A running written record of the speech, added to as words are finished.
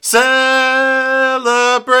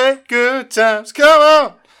celebrate good times. Come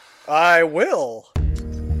on. I will.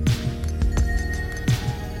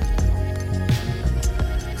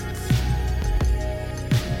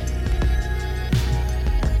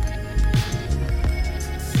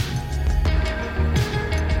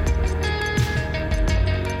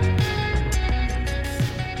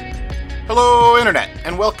 Hello, Internet,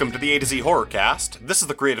 and welcome to the A to Z Horrorcast. This is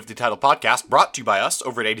the creatively titled podcast brought to you by us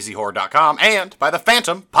over at atozhorror.com and by the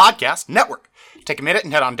Phantom Podcast Network. Take a minute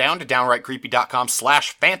and head on down to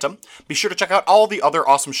downrightcreepy.com/phantom. Be sure to check out all the other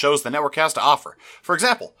awesome shows the network has to offer. For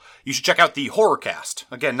example, you should check out the Horrorcast.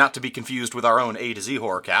 Again, not to be confused with our own A to Z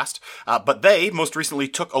Horrorcast. But they most recently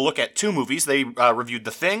took a look at two movies. They reviewed The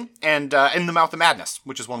Thing and In the Mouth of Madness,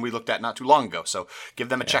 which is one we looked at not too long ago. So give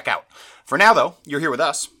them a check out. For now, though, you're here with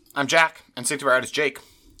us. I'm Jack, and sitting to our right is Jake.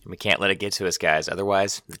 We can't let it get to us, guys.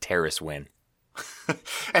 Otherwise, the terrorists win.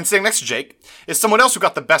 And sitting next to Jake is someone else who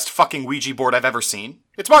got the best fucking Ouija board I've ever seen.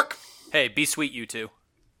 It's Mark. Hey, be sweet, you two.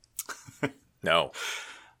 No.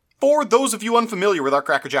 For those of you unfamiliar with our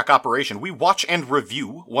Crackerjack operation, we watch and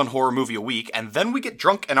review one horror movie a week, and then we get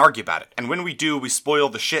drunk and argue about it. And when we do, we spoil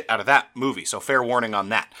the shit out of that movie, so fair warning on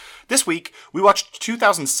that. This week, we watched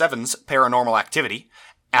 2007's Paranormal Activity,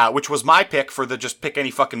 which was my pick for the just pick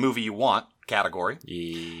any fucking movie you want category.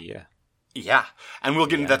 Yeah. And we'll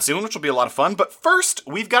get into that soon, which will be a lot of fun. But first,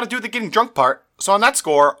 we've got to do the getting drunk part. So on that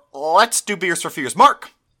score, let's do beers for fears.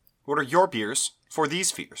 Mark, what are your beers for these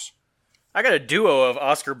fears? I got a duo of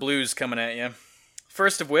Oscar blues coming at you.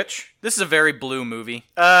 First of which, this is a very blue movie.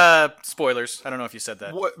 Spoilers. I don't know if you said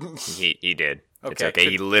that. What? He did. Okay. It's okay.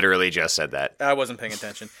 He literally just said that. I wasn't paying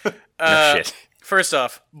attention. No shit. First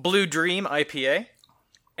off, Blue Dream IPA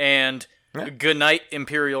and Goodnight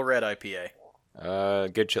Imperial Red IPA.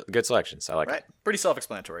 Good selections. I like it. Pretty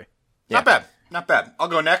self-explanatory. Yeah. Not bad. I'll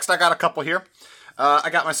go next. I got a couple here. I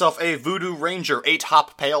got myself a Voodoo Ranger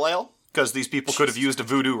 8-hop pale ale, because these people could have used a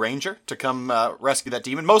Voodoo Ranger to come rescue that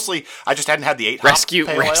demon. Mostly, I just hadn't had the 8-hop pale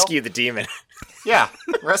ale. Rescue the demon. Yeah,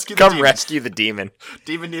 rescue the demon. Come rescue the demon.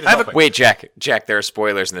 Demon needed help. Wait, Jack, there are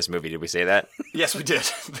spoilers in this movie. Did we say that? Yes, we did.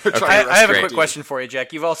 I have a quick question for you,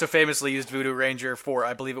 Jack. You've also famously used Voodoo Ranger for,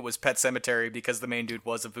 I believe it was Pet Sematary, because the main dude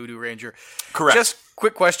was a Voodoo Ranger. Correct. Just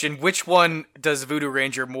quick question, which one does Voodoo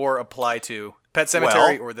Ranger more apply to? Pet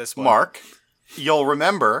Sematary or this one? Mark, you'll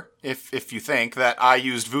remember, if you think, that I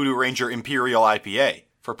used Voodoo Ranger Imperial IPA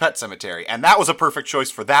for Pet Sematary, and that was a perfect choice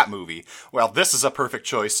for that movie. Well, this is a perfect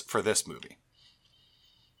choice for this movie.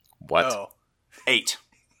 What? Oh. 8.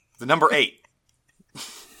 The number 8.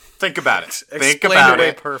 Think about it. Explained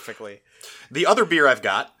away perfectly. The other beer I've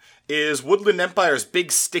got is Woodland Empire's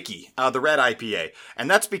Big Sticky, the red IPA.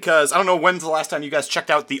 And that's because, I don't know when's the last time you guys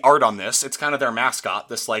checked out the art on this. It's kind of their mascot,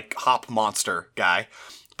 this like hop monster guy.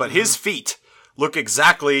 But his feet look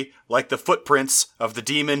exactly like the footprints of the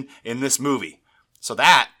demon in this movie. So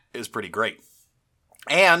that is pretty great.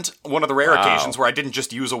 And one of the rare occasions where I didn't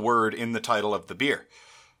just use a word in the title of the beer.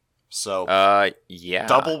 So, yeah.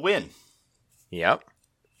 Double win. Yep.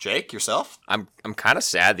 Jake, yourself? I'm kind of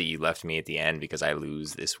sad that you left me at the end because I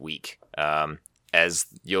lose this week. As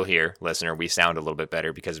you'll hear, listener, we sound a little bit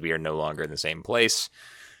better because we are no longer in the same place.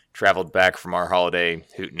 Traveled back from our holiday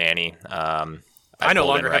hootenanny. I no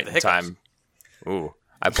longer have the hiccups.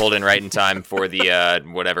 I pulled in right in time for the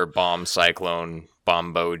whatever bomb cyclone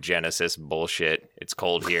bombogenesis bullshit. It's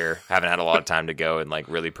cold here. Haven't had a lot of time to go and like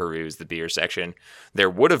really peruse the beer section. There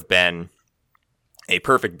would have been a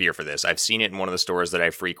perfect beer for this. I've seen it in one of the stores that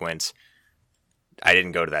I frequent. I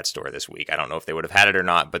didn't go to that store this week. I don't know if they would have had it or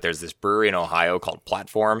not, but there's this brewery in Ohio called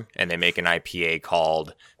Platform, and they make an IPA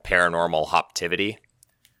called Paranormal Hoptivity.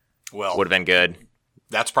 Well, would have been good.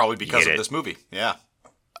 That's probably because of this movie. Yeah.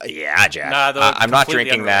 Yeah, Jack. I'm not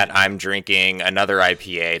drinking that. I'm drinking another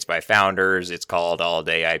IPA. It's by Founders. It's called All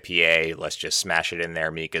Day IPA. Let's just smash it in there.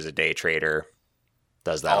 Meek is a day trader.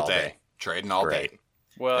 Does that all day. Trading all day.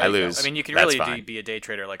 Well, I lose. I mean, you can That's really fine. be a day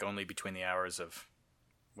trader like only between the hours of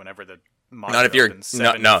whenever the market Not if you're opens.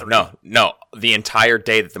 No. The entire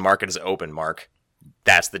day that the market is open, Mark.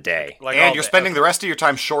 That's the day. Like and you're spending the rest of your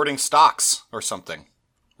time shorting stocks or something,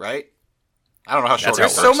 right? I don't know how short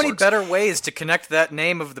There's so many better ways to connect that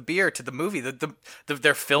name of the beer to the movie.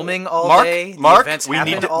 They're filming all day. Mark, the events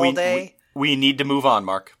happen all day. We need to move on,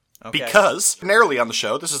 Mark. Okay. Because, primarily on the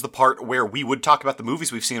show, this is the part where we would talk about the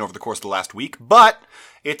movies we've seen over the course of the last week, but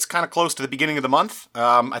it's kind of close to the beginning of the month.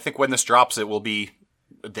 I think when this drops, it will be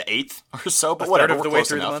the 8th or so, but whatever. A third of the way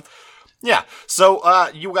through the month. Yeah. So,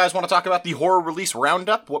 you guys want to talk about the horror release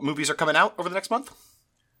roundup? What movies are coming out over the next month?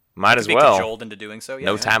 Might as be well. Cajoled into doing so. Yeah,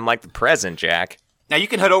 no time like the present, Jack. Now you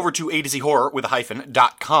can head over to A to Z Horror with a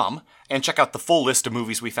hyphen.com and check out the full list of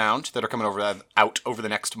movies we found that are coming out over the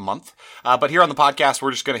next month. But here on the podcast,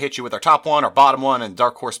 we're just going to hit you with our top one, our bottom one, and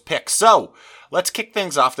dark horse picks. So let's kick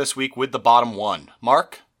things off this week with the bottom one.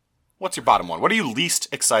 Mark, what's your bottom one? What are you least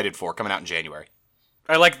excited for coming out in January?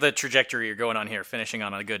 I like the trajectory you're going on here, finishing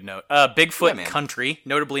on a good note. Bigfoot Country,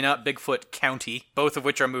 notably not Bigfoot County, both of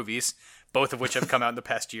which are movies, both of which have come out in the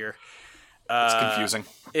past year. It's confusing.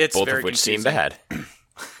 It's both very of which confusing. seem bad.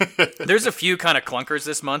 There's a few kind of clunkers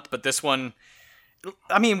this month, but this one...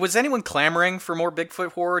 I mean, was anyone clamoring for more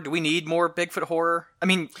Bigfoot horror? Do we need more Bigfoot horror? I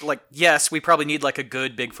mean, like, yes, we probably need like a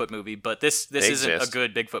good Bigfoot movie, but this isn't a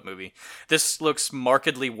good Bigfoot movie. This looks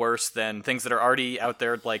markedly worse than things that are already out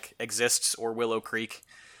there, like Exists or Willow Creek.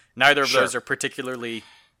 Neither of those are particularly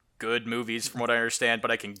good movies, from what I understand,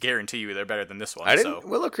 but I can guarantee you they're better than this one.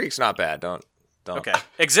 Willow Creek's not bad. Don't. Okay.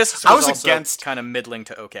 Exists I was also against kind of middling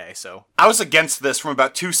to okay, so. I was against this from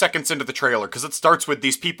about 2 seconds into the trailer, because it starts with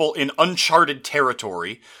these people in uncharted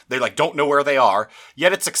territory. They, like, don't know where they are,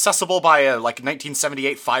 yet it's accessible by a, like,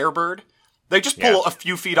 1978 Firebird. They just pull a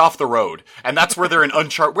few feet off the road, and that's where they're in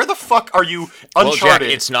uncharted. Where the fuck are you uncharted? Well, Jack,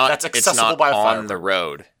 it's not, that's accessible by a on Firebird? the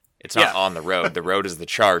road. It's not on the road. The road is the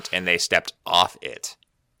chart, and they stepped off it.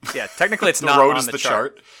 Yeah, technically it's the not road on is the the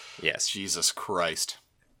chart. Yes. Jesus Christ.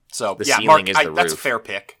 So, the Mark, ceiling is the that's a roof. fair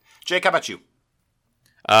pick. Jake, how about you?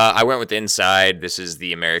 I went with Inside. This is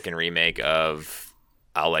the American remake of,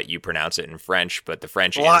 I'll let you pronounce it in French, but the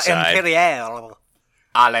French Inside.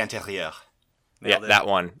 À l'intérieur. Yeah, that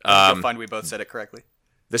one. You'll find we both said it correctly.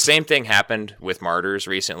 The same thing happened with Martyrs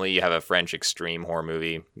recently. You have a French extreme horror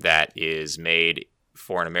movie that is made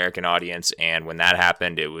for an American audience, and when that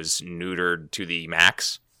happened, it was neutered to the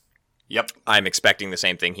max. Yep. I'm expecting the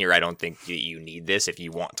same thing here. I don't think you need this. If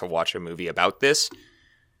you want to watch a movie about this,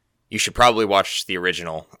 you should probably watch the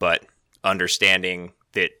original, but understanding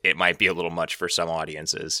that it might be a little much for some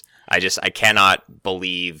audiences. I cannot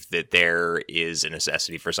believe that there is a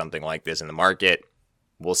necessity for something like this in the market.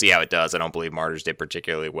 We'll see how it does. I don't believe Martyrs did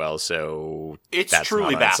particularly well, so it's that's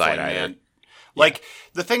truly not on baffling, side either. man. Like,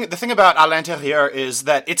 the thing about À l'intérieur is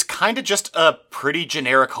that it's kind of just a pretty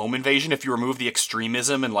generic home invasion if you remove the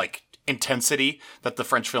extremism and, like, intensity that the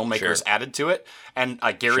French filmmakers added to it. And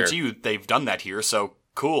I guarantee you they've done that here, so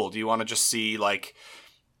cool. Do you want to just see, like,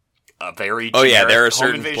 a very generic there are home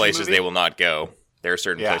certain invasion places movie? they will not go. There are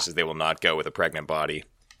certain places they will not go with a pregnant body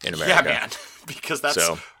in America. Yeah, man. Because that's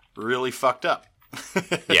really fucked up.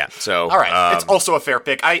 Yeah, so... All right, it's also a fair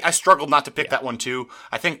pick. I struggled not to pick that one, too.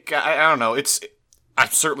 I think, I don't know, I'm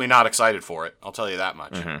certainly not excited for it. I'll tell you that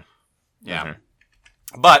much. Mm-hmm. Yeah.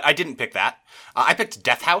 Mm-hmm. But I didn't pick that. I picked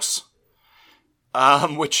Death House,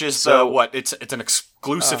 which is, it's an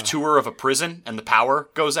exclusive tour of a prison, and the power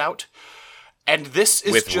goes out. And this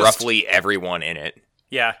is with roughly everyone in it.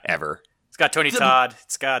 Yeah. Ever. It's got Tony Todd.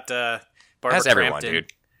 It's got Barbara Has everyone, Crampton.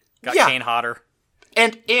 dude. Got Kane Hodder.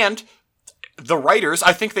 And the writers,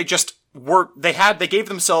 I think they gave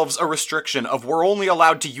themselves a restriction of we're only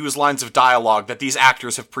allowed to use lines of dialogue that these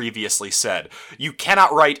actors have previously said. You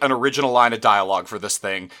cannot write an original line of dialogue for this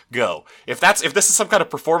thing. Go. If this is some kind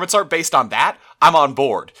of performance art based on that, I'm on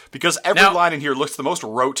board. Because every line in here looks the most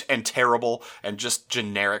rote and terrible and just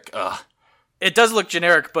generic. Ugh. It does look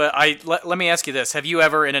generic, but let me ask you this. Have you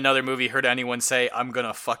ever in another movie heard anyone say, I'm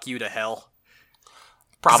gonna fuck you to hell?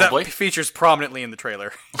 Probably. That features prominently in the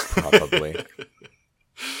trailer. Probably.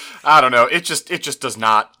 I don't know. It just does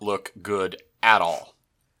not look good at all.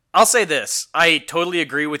 I'll say this. I totally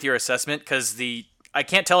agree with your assessment, because I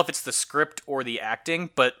can't tell if it's the script or the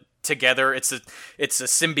acting, but together it's a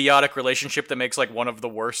symbiotic relationship that makes like one of the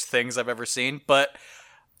worst things I've ever seen. But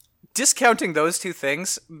discounting those two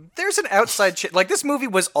things, there's an outside like this movie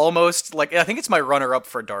was almost like, I think it's my runner-up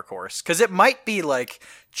for Dark Horse, because it might be like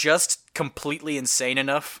just completely insane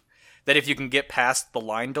enough that if you can get past the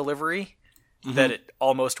line delivery, that it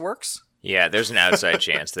almost works. Yeah, there's an outside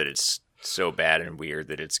chance that it's so bad and weird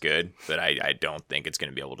that it's good, but I don't think it's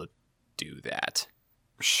going to be able to do that.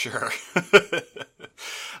 Sure.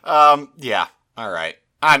 Yeah. All right.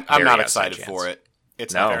 I'm not excited for it.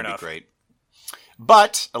 It's not going to be great.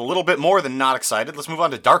 But a little bit more than not excited. Let's move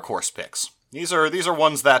on to Dark Horse picks. These are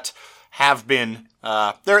ones that have been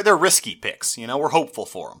they're risky picks. You know, we're hopeful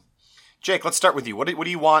for them. Jake, let's start with you. What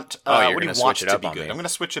do you want? You're what do you want to be good? I'm going to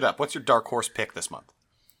switch it up. What's your Dark Horse pick this month?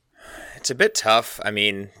 It's a bit tough. I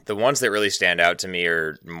mean, the ones that really stand out to me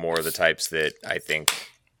are more the types that I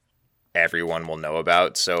think everyone will know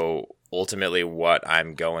about. So ultimately, what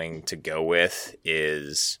I'm going to go with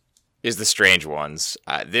is the strange ones.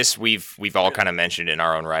 This we've all kind of mentioned in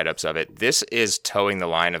our own write-ups of it. This is towing the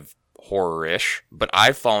line of horror-ish, but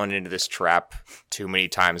I've fallen into this trap too many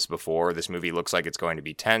times before. This movie looks like it's going to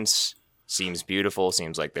be tense, seems beautiful,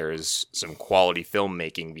 seems like there is some quality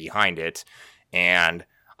filmmaking behind it, and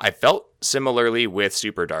I felt similarly with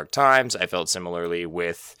Super Dark Times. I felt similarly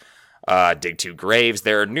with Dig Two Graves.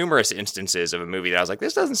 There are numerous instances of a movie that I was like,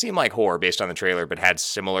 this doesn't seem like horror based on the trailer, but had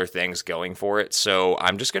similar things going for it. So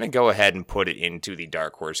I'm just going to go ahead and put it into the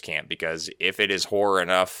Dark Horse camp, because if it is horror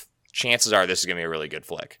enough, chances are this is going to be a really good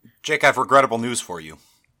flick. Jake, I have regrettable news for you.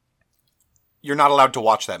 You're not allowed to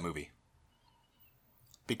watch that movie.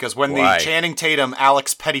 Because when Why? the Channing Tatum,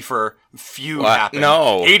 Alex Pettyfer feud happened,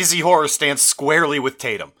 A to Z Horror stands squarely with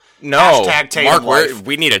Tatum. No. Hashtag Tatum Mark, life.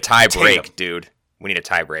 we need a tie break, Tatum. dude. We need a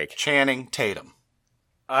tie break. Channing Tatum.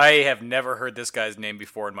 I have never heard this guy's name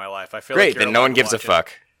before in my life. I feel Great, like you're then no allowed one to gives a watch it.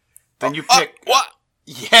 fuck. Then you pick... What?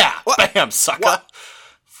 Yeah. Bam, sucker. What?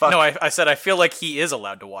 Fuck. No, I said I feel like he is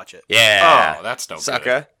allowed to watch it. Yeah. Oh, that's no Sucker.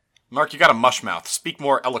 good. Mark, you got a mush mouth. Speak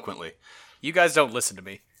more eloquently. You guys don't listen to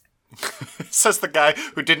me. Says the guy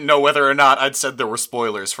who didn't know whether or not I'd said there were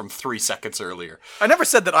spoilers from 3 seconds earlier. I never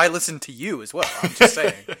said that I listened to you as well. I'm just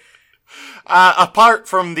saying. Apart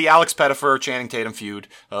from the Alex Pettyfer Channing Tatum feud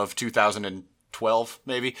of 2012,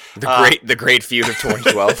 maybe The great feud of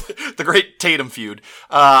 2012. the great Tatum feud.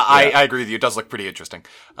 I agree with you. It does look pretty interesting.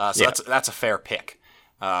 So that's a fair pick.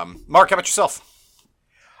 Mark, how about yourself?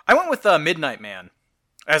 I went with Midnight Man.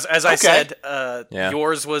 As I said,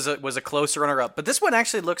 yours was a close runner-up. But this one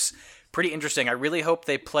actually looks pretty interesting. I really hope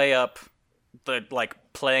they play up the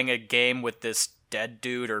playing a game with this dead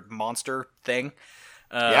dude or monster thing.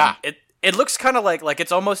 It looks kind of like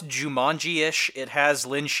it's almost Jumanji-ish. It has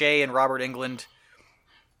Lin Shaye and Robert Englund.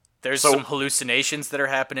 There's some hallucinations that are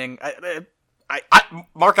happening.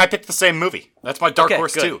 Mark, I picked the same movie. That's my dark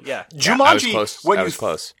horse good, too. Yeah. Jumanji. I was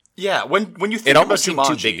close. Yeah, when you think It almost about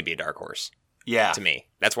seemed Jumanji, too big to be a dark horse. Yeah, To me,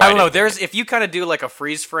 that's why I don't know. didn't pick There's it. if you kind of do like a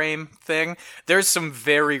freeze frame thing, there's some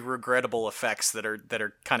very regrettable effects that are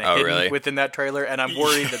kind of hidden really? within that trailer, and I'm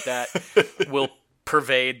worried that will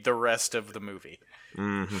pervade the rest of the movie.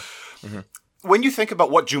 when you think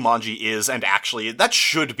about what Jumanji is, and actually, that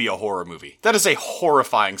should be a horror movie. That is a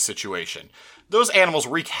horrifying situation. Those animals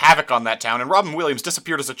wreak havoc on that town, and Robin Williams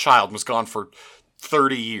disappeared as a child and was gone for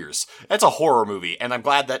 30 years. That's a horror movie, and I'm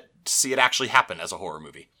glad to see it actually happen as a horror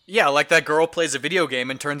movie. Yeah, like that girl plays a video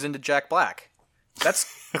game and turns into Jack Black.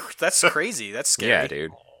 That's crazy. That's scary. Yeah,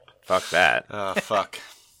 dude. Fuck that. Fuck.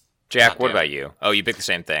 Jack, what about you? Oh, you picked the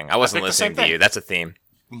same thing. I wasn't picked the same listening to you. thing. That's a theme.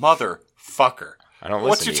 Motherfucker. I don't listen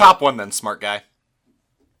What's to your you. top one then, smart guy?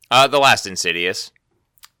 The last Insidious.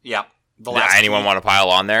 Yeah. The last Anyone key. want to pile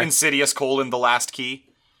on there? Insidious, the last key.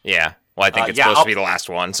 Yeah. Well, I think it's supposed to be the last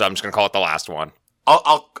one, so I'm just gonna call it the last one.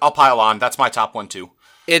 I'll pile on. That's my top one too.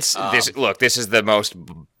 It's this. Look, this is the most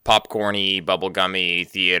popcorny, bubblegummy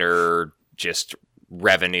theater, just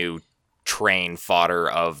revenue train fodder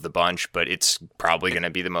of the bunch, but it's probably going to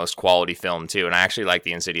be the most quality film too. And I actually like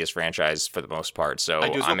the Insidious franchise for the most part, so I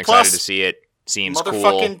do as well. I'm Plus, excited to see it. Seems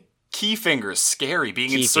Motherfucking cool. key fingers, scary, being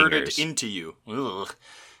Key inserted fingers. into you. Ugh.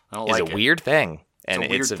 I don't Is like a it. weird thing, and a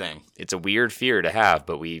weird thing. It's a weird fear to have,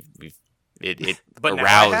 but it But now I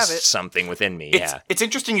have aroused it. something within me. It's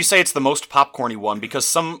interesting you say it's the most popcorny one, because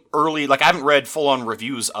some early, I haven't read full-on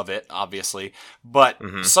reviews of it, obviously, but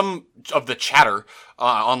some of the chatter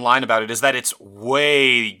online about it is that it's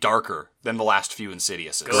way darker than the last few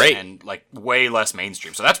Insidiouses. Great. And, way less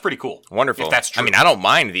mainstream. So that's pretty cool. Wonderful. If that's true. I mean, I don't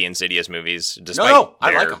mind the Insidious movies, despite No,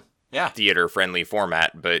 I their like them. Yeah. theater-friendly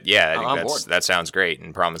format, but yeah, I'm I on think board. that sounds great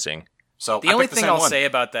and promising. So The I only picked thing same I'll one. say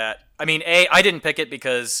about that, I mean, I didn't pick it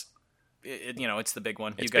because it's the big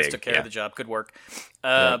one. You It's guys big, took care yeah. of the job. Good work.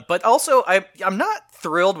 But also, I'm not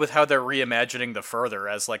thrilled with how they're reimagining the Further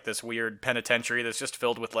as this weird penitentiary that's just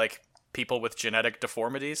filled with people with genetic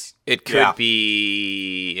deformities. It could Yeah.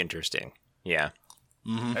 be interesting. Yeah.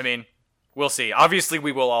 I mean, we'll see. Obviously,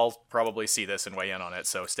 we will all probably see this and weigh in on it,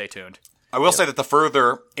 so stay tuned. I will say that the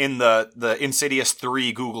further in the Insidious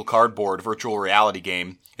 3 Google Cardboard virtual reality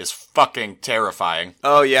game is fucking terrifying.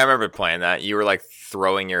 Oh yeah, I remember playing that. You were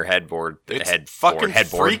throwing your It's fucking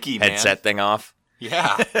freaky, man. headset thing off.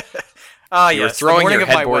 Yeah. You were yes, throwing the morning your of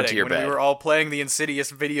my headboard to wedding your when bed. we were all playing the Insidious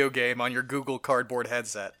video game on your Google Cardboard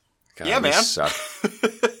headset. God, Yeah, we man. suck.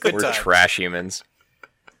 Good We're time. trash humans.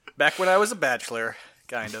 Back when I was a bachelor,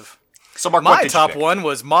 kind of. So Mark, what My did you top pick? one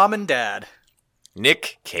was Mom and Dad.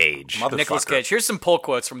 Nick Cage. Nicolas Motherfucker. Cage. Here's some pull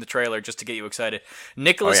quotes from the trailer just to get you excited.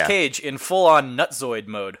 Nicolas Oh, yeah. Cage in full-on nutzoid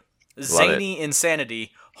mode. Love Zany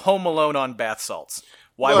insanity. Home Alone on bath salts.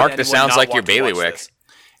 Why Mark, would this anyone sounds not like your want to watch bailiwick. this?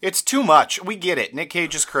 It's too much. We get it. Nick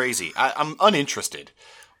Cage is crazy. I'm uninterested.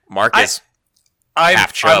 Mark is I'm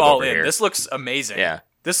half chub all over in. here. This looks amazing. Yeah.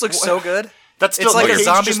 This looks so good. That's still It's like Nick a Cage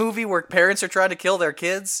zombie just- movie where parents are trying to kill their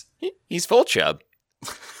kids. He's full chub.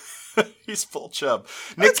 He's full chub.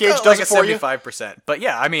 Nick It's Cage got does like it for you. 75%. But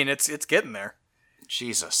yeah, I mean, it's getting there.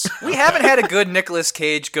 Jesus. We haven't had a good Nicolas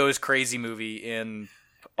Cage goes crazy movie in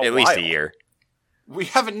At least a year. We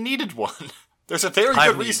haven't needed one. There's a very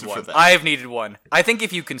I've good needed reason for one. that. I have needed one. I think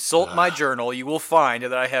if you consult my journal, you will find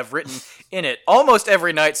that I have written in it almost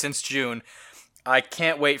every night since June. I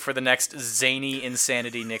can't wait for the next zany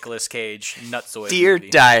insanity Nicolas Cage nutzoid Dear movie.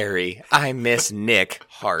 diary, I miss Nick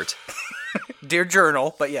Hart. Dear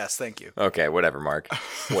journal, but yes, thank you. Okay, whatever, Mark.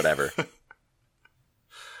 Whatever.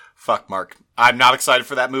 Fuck, Mark. I'm not excited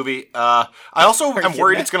for that movie. I also am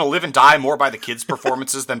worried it's going to live and die more by the kids'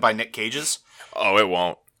 performances than by Nick Cage's, Oh, it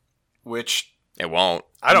won't. which... It won't.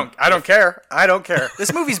 I don't care. I don't care.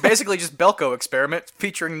 This movie's basically just Belko experiment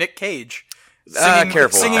featuring Nick Cage.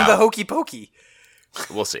 Careful Singing with the that. Hokey Pokey.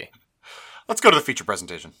 We'll see. Let's go to the feature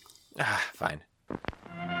presentation. Fine.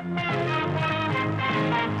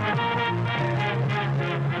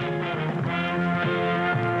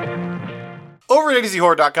 Over at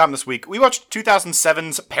ADZHorror.com this week, we watched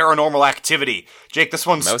 2007's Paranormal Activity. Jake, this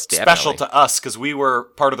one's Most special definitely. to us because we were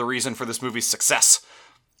part of the reason for this movie's success.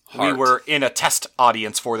 Heart. We were in a test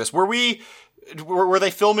audience for this. Were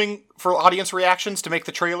they filming for audience reactions to make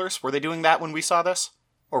the trailers? Were they doing that when we saw this?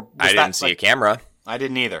 Or was I that, didn't see a camera. I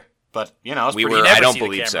didn't either. But, you know, it was We pretty... were. never I don't see the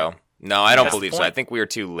believe camera. so. No, I don't That's the believe so. point. I think we were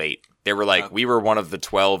too late. They were like, we were one of the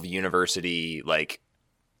 12 university Yeah,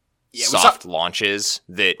 we soft launches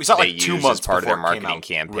that we saw, they like, 2 use months as part of their before it came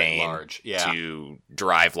marketing out writ campaign large. Yeah. to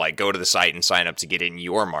drive, go to the site and sign up to get in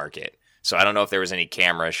your market. So I don't know if there was any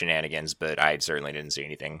camera shenanigans, but I certainly didn't see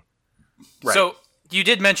anything. Right. So, you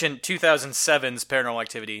did mention 2007's Paranormal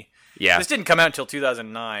Activity. Yeah, This didn't come out until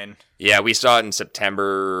 2009. yeah, we saw it in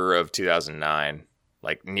September of 2009,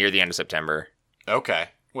 near the end of September. Okay.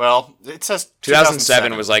 Well, it says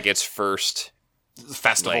 2007 was its first,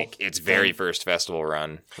 festival. its very first festival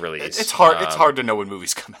run release. It's hard. It's hard to know when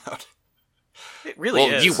movies come out. It really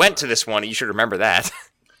Well, is. you went to this one. You should remember that.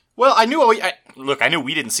 Well, I knew. I knew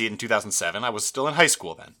we didn't see it in 2007. I was still in high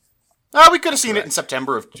school then. We could have seen it in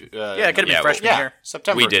September of. Yeah, it could have been Yeah, freshman Yeah, year.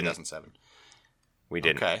 September We of didn't. 2007. We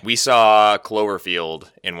didn't. Okay. We saw Cloverfield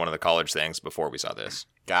in one of the college things before we saw this.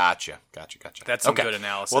 Gotcha. That's some good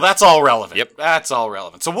analysis. Well, that's all relevant. Yep. That's all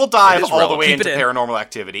relevant. So we'll dive It is all the relevant. way Keep into it in. Paranormal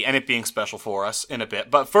Activity and it being special for us in a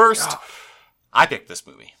bit. But first, I picked this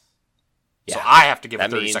movie. So Yeah. I have to give a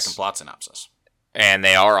That 30-second means- plot synopsis. And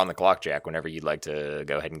they are on the clock, Jack, whenever you'd like to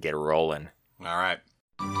go ahead and get a rolling. All right.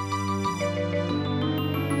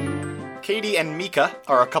 Katie and Mika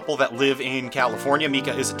are a couple that live in California.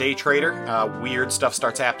 Mika is a day trader. Weird stuff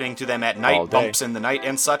starts happening to them at All night, day. bumps in the night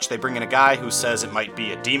and such. They bring in a guy who says it might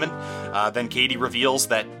be a demon. Then Katie reveals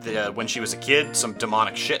that when she was a kid, some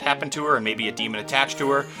demonic shit happened to her and maybe a demon attached to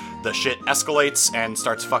her. The shit escalates and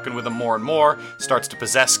starts fucking with him more and more, starts to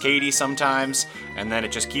possess Katie sometimes, and then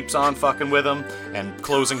it just keeps on fucking with him and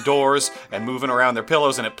closing doors and moving around their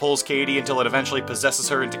pillows, and it pulls Katie until it eventually possesses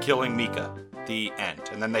her into killing Mika. The end.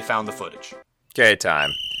 And then they found the footage. Okay,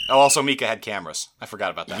 time. Oh, also Mika had cameras. I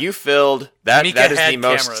forgot about that. You filled that. Mika that is had the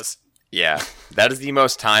most. cameras. Yeah, that is the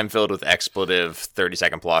most time filled with expletive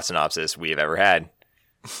 30-second plot synopsis we have ever had.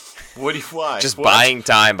 Why? Just What? buying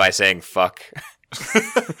time by saying fuck.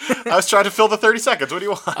 I was trying to fill the 30 seconds. What do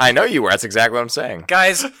you want? I know you were. That's exactly what I'm saying.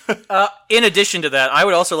 Guys, in addition to that, I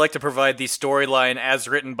would also like to provide the storyline as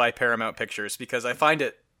written by Paramount Pictures because I find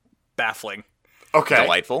it baffling. Okay.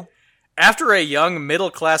 Delightful. After a young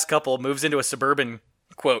middle-class couple moves into a suburban,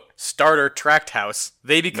 quote, starter tract house,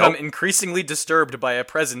 they become increasingly disturbed by a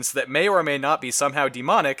presence that may or may not be somehow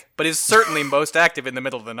demonic, but is certainly most active in the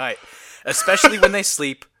middle of the night, especially when they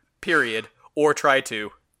sleep, period, or try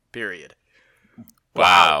to, period.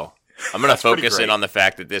 Wow. I'm gonna pretty focus in great. on the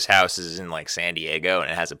fact that this house is in San Diego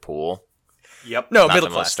and it has a pool. Yep. No, Not middle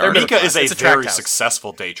the class. most They're starter. middle Mika class. is It's a tract very house.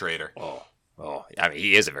 successful day trader. Oh, I mean,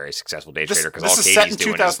 he is a very successful day This- trader because this all is set Katie's in doing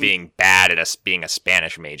is 2000 being bad at being a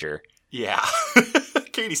Spanish major. Yeah.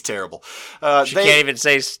 Katie's terrible. She can't even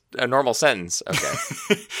say a normal sentence. Okay.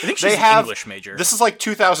 I think she's They an have English major. This is like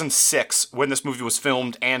 2006 when this movie was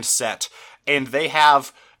filmed and set, and they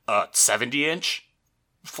have a 70-inch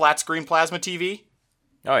flat screen plasma TV.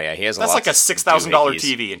 Oh yeah, he has. That's like a $6,000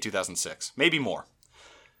 TV in 2006, maybe more.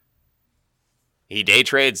 He day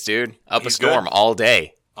trades, dude. Up He's a storm good. all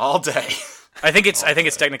day. All day. I think it's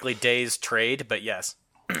technically days trade, but yes.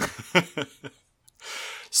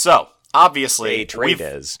 So, obviously, Day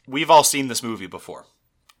traders. we've all seen this movie before.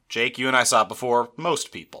 Jake, you and I saw it before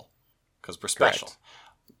most people, because we're special.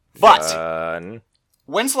 Correct. But,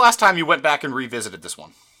 when's the last time you went back and revisited this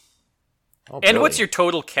one? Oh, And Billy. what's your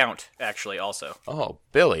total count, actually, also? Oh,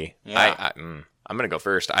 Billy. Yeah. I'm going to go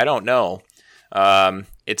first. I don't know.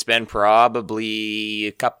 It's been probably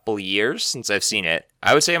a couple years since I've seen it.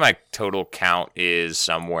 I would say my total count is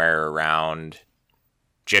somewhere around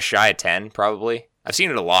just shy of 10, probably. I've seen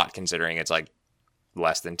it a lot, considering it's like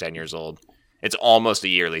less than 10 years old. It's almost a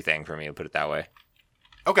yearly thing for me, to put it that way.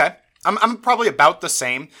 Okay. I'm probably about the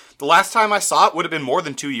same. The last time I saw it would have been more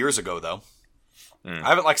than 2 years ago, though. I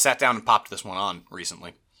haven't sat down and popped this one on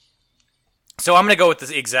recently. So I'm going to go with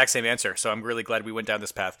the exact same answer. So I'm really glad we went down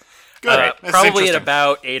this path. Good. That's Probably at interesting.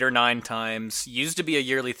 about 8 or 9 times. Used to be a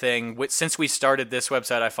yearly thing. Since we started this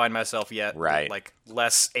website, I find myself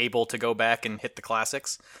less able to go back and hit the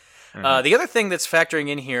classics. The other thing that's factoring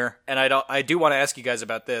in here, and I do want to ask you guys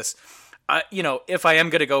about this. If I am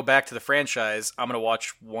going to go back to the franchise, I'm going to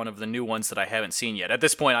watch one of the new ones that I haven't seen yet. At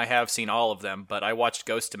this point, I have seen all of them, but I watched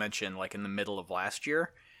Ghost Dimension in the middle of last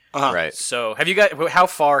year. Right. So, how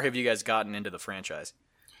far have you guys gotten into the franchise?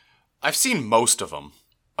 I've seen most of them.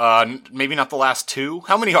 Maybe not the last 2.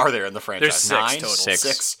 How many are there in the franchise? There's 6 9? total.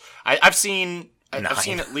 6. I've seen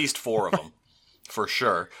at least 4 of them, for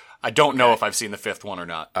sure. I don't know if I've seen the 5th one or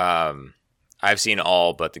not. I've seen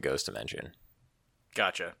all but the Ghost Dimension.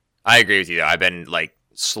 Gotcha. I agree with you, though. I've been,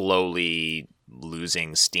 slowly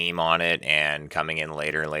losing steam on it and coming in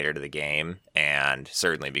later and later to the game. And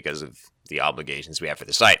certainly because of the obligations we have for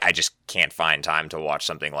the site, I just can't find time to watch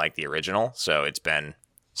something like the original. So it's been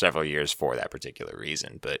several years for that particular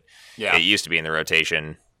reason. But Yeah. it used to be in the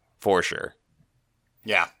rotation for sure.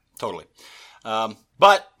 Yeah, totally.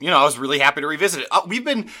 But, I was really happy to revisit it. We've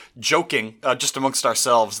been joking just amongst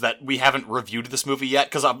ourselves that we haven't reviewed this movie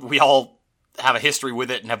yet because we all have a history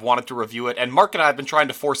with it and have wanted to review it. And Mark and I have been trying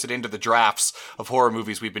to force it into the drafts of horror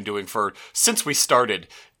movies we've been doing since we started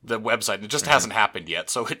the website. And it just hasn't happened yet.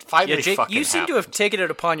 So it finally Jake, fucking you seem to happened. have taken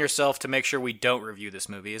it upon yourself to make sure we don't review this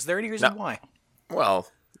movie. Is there any reason why? Well,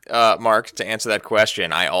 Mark, to answer that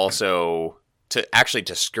question, I also...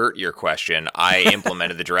 To skirt your question, I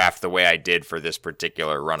implemented the draft the way I did for this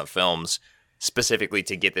particular run of films, specifically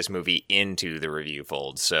to get this movie into the review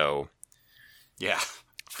fold. So, Yeah.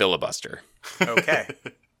 filibuster. Okay.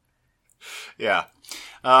 Yeah.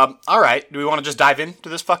 All right. Do we want to just dive into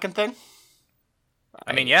this fucking thing?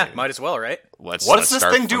 I mean, might as well, right? What does this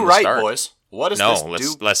thing do right, boys? What does this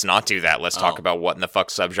do? Let's not do that. Let's talk about what in the fuck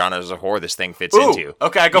subgenres of horror this thing fits Ooh, into.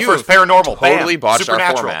 okay, I go You first. have Paranormal. totally Bam. botched our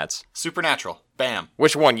Supernatural. formats. Supernatural. Bam.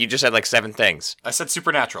 Which one? You just had 7 things. I said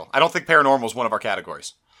supernatural. I don't think paranormal is one of our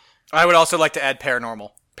categories. I would also like to add paranormal.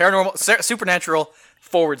 Supernatural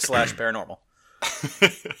 / paranormal.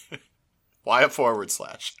 Why a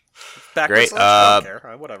 / Back Great, I don't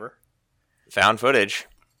care. Whatever. Found footage.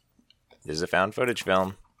 This is a found footage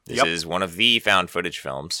film. This Yep. is one of the found footage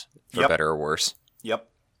films, for Yep. better or worse. Yep.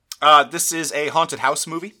 This is a haunted house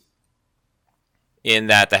movie. In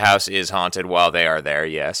that the house is haunted while they are there,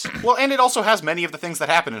 yes. Well, and it also has many of the things that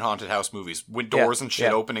happen in haunted house movies. With doors and shit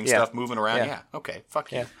yeah, opening, yeah, stuff moving around. yeah. Yeah. Okay.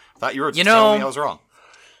 Fuck you. Yeah. Thought you were You telling me know- I was wrong.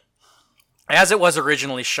 As it was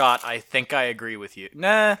originally shot, I think I agree with you.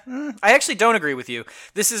 Nah, I actually don't agree with you.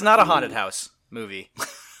 This is not a haunted house movie.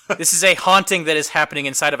 This is a haunting that is happening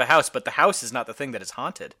inside of a house, but the house is not the thing that is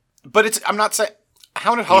haunted. But I'm not saying...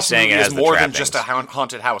 Haunted house saying movie it is has the more than trappings. just a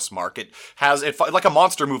haunted house, Mark. It has... like a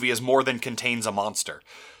monster movie is more than contains a monster.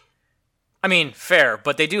 I mean, fair,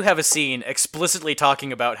 but they do have a scene explicitly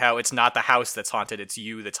talking about how it's not the house that's haunted, it's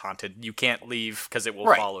you that's haunted. You can't leave because it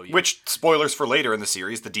will follow you. Which, spoilers for later in the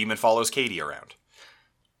series, the demon follows Katie around.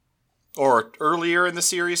 Or earlier in the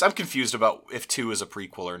series. I'm confused about if 2 is a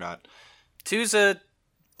prequel or not. Two's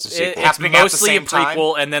It's a sequel. it's Happening at the mostly a same time?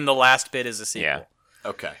 prequel, and then the last bit is a sequel. Yeah.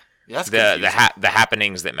 Okay. Yeah, that's The confusing. the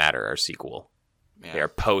happenings that matter are sequel. Yeah. They are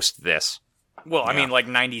post this. Well, I mean,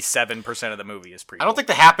 97% of the movie is prequel. I don't think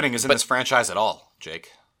The Happening is in this franchise at all,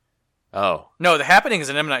 Jake. Oh, No, The Happening is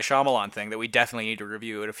an M. Night Shyamalan thing that we definitely need to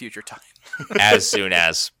review at a future time. as soon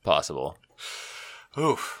as possible.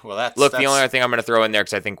 Oof. Well, that's... Look, the only other thing I'm going to throw in there,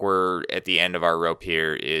 because I think we're at the end of our rope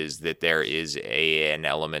here, is that there is an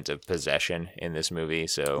element of possession in this movie.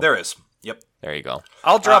 So There is. Yep. there you go.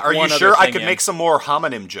 I'll drop Are you one other sure I thing could in. make some more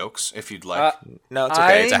homonym jokes, if you'd like? No, it's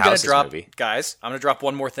okay. It's a I'm gonna houses drop, movie. guys. I'm gonna drop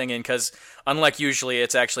one more thing in because, unlike usually,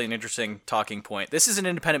 it's actually an interesting talking point. This is an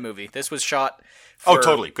independent movie. This was shot. Oh, For,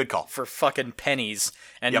 totally. Good call. For fucking pennies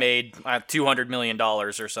and Yep. made $200 million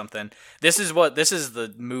or something. This is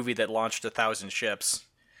the movie that launched 1,000 ships.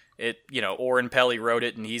 Oren Pelly wrote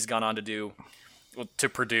it, and he's gone on to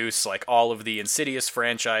produce all of the Insidious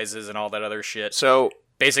franchises and all that other shit. So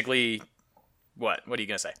Basically, what are you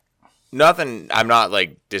gonna say? nothing. I'm not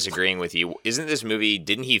disagreeing with you. Isn't this movie?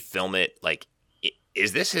 Didn't he film it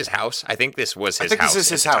is this his house? I think this was his house. I think this is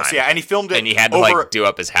his house, yeah. And he filmed it and he had to do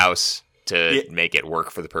up his house to make it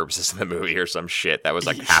work for the purposes of the movie or some shit. That was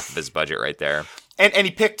half of his budget right there. And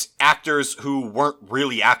he picked actors who weren't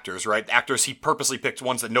really actors, right? Actors, he purposely picked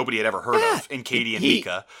ones that nobody had ever heard of in Katie and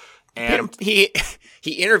Mika. And he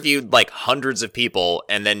interviewed hundreds of people,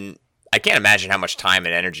 and then I can't imagine how much time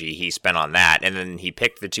and energy he spent on that. And then he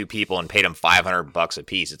picked the two people and paid them $500 a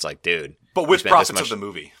piece. It's like, dude. But with profits of the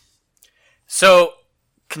movie. So,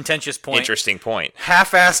 contentious point. Interesting point.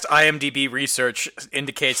 Half-assed IMDb research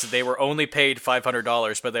indicates that they were only paid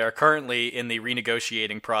 $500, but they are currently in the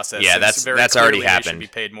renegotiating process. Yeah, that's already happened. They should be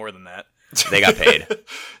paid more than that. They got paid.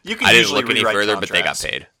 I didn't look any further, contracts. But they got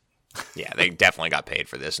paid. Yeah, they definitely got paid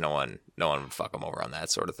for this. No one would fuck them over on that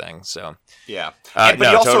sort of thing. So yeah, but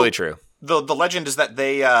totally true. The legend is that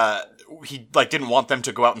he didn't want them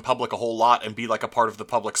to go out in public a whole lot and be a part of the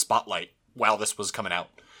public spotlight while this was coming out.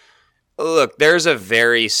 Look, there's a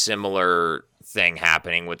very similar thing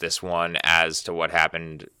happening with this one as to what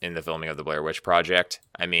happened in the filming of the Blair Witch Project.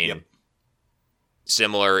 I mean,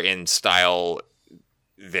 similar in style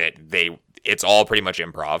that it's all pretty much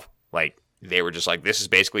improv. They were just this is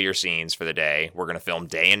basically your scenes for the day. We're going to film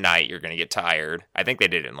day and night. You're going to get tired. I think they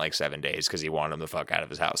did it in 7 days because he wanted him the fuck out of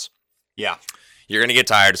his house. Yeah. You're going to get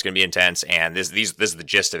tired. It's going to be intense. And this is the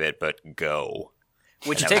gist of it, but go.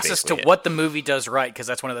 Which takes us to what the movie does right, because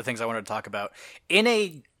that's one of the things I wanted to talk about. In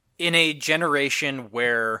a generation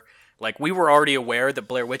where we were already aware that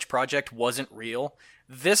Blair Witch Project wasn't real,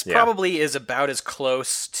 this probably is about as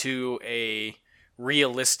close to a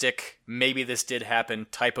realistic, maybe this did happen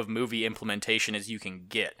type of movie implementation as you can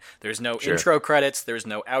get. There's no intro credits, there's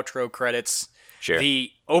no outro credits. Sure.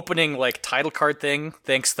 The opening title card thing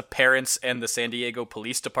thanks the parents and the San Diego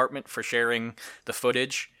Police Department for sharing the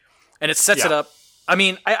footage. And it sets it up. I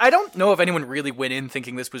mean, I don't know if anyone really went in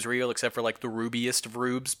thinking this was real except for the rubiest of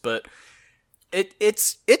rubes, but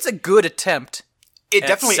it's a good attempt. It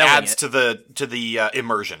definitely adds to the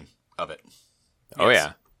immersion of it. Oh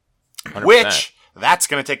yeah. 100%. Which that's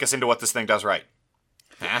going to take us into what this thing does right.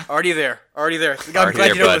 Huh? Already there. I'm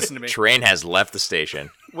glad you don't listen to me. Train has left the station.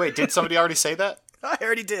 Wait, did somebody already say that? I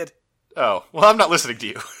already did. Oh, well, I'm not listening to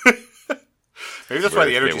you. Maybe that's why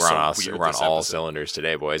the energy's so weird. We're on all cylinders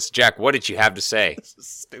today, boys. Jack, what did you have to say? This is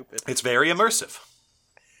stupid. It's very immersive.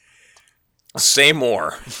 Say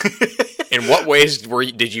more. In what ways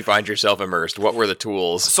did you find yourself immersed? What were the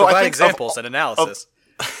tools? So provide examples and analysis.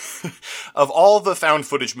 Of all the found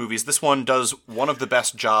footage movies, this one does one of the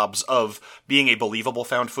best jobs of being a believable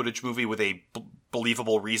found footage movie with a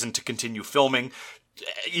believable reason to continue filming,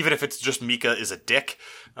 even if it's just Mika is a dick,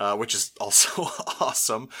 which is also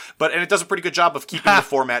awesome. And it does a pretty good job of keeping the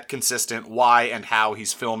format consistent, why and how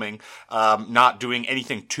he's filming, not doing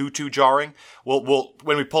anything too jarring. We'll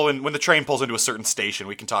when the train pulls into a certain station,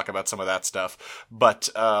 we can talk about some of that stuff. But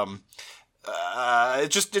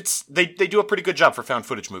they do a pretty good job for found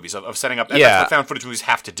footage movies of setting up. And that's what found footage movies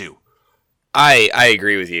have to do. I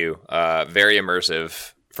agree with you. Very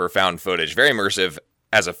immersive for found footage. Very immersive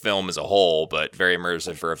as a film as a whole, but very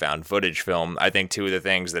immersive for a found footage film. I think two of the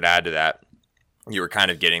things that add to that, you were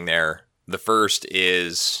kind of getting there. The first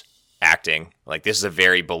is acting. This is a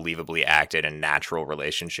very believably acted and natural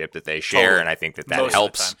relationship that they share, and I think that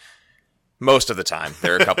helps. Most of the time.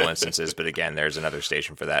 There are a couple instances, but again, there's another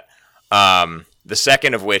station for that. The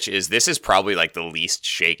second of which is this is probably the least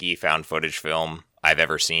shaky found footage film I've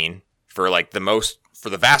ever seen. For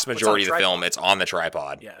the vast majority of the film, it's on the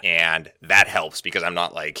tripod. Yeah. And that helps because I'm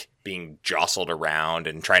not being jostled around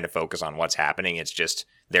and trying to focus on what's happening. It's just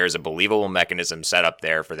there's a believable mechanism set up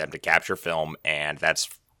there for them to capture film, and that's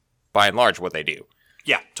by and large what they do.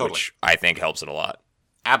 Yeah, totally. Which I think helps it a lot.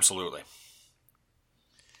 Absolutely.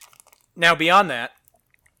 Now beyond that,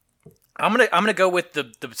 I'm gonna go with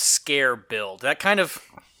the scare build. That kind of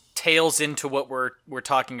tails into what we're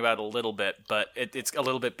talking about a little bit, but it's a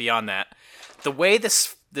little bit beyond that. The way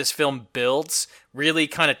this film builds really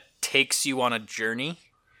kind of takes you on a journey.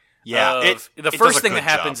 Yeah, the first thing that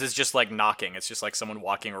happens is just knocking. It's just someone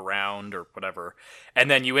walking around or whatever,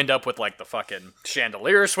 and then you end up with the fucking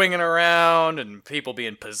chandelier swinging around and people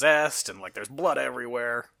being possessed and there's blood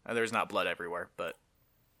everywhere. There's not blood everywhere, but.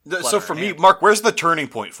 So for me, Mark, where's the turning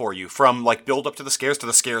point for you from build up to the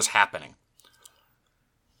scares happening?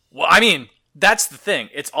 Well, I mean, that's the thing.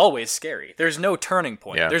 It's always scary. There's no turning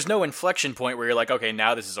point. Yeah. There's no inflection point where you're okay,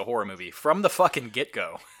 now this is a horror movie. From the fucking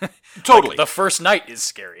get-go. Totally. The first night is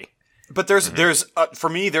scary. But for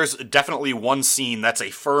me, there's definitely one scene that's a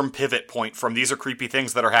firm pivot point from these are creepy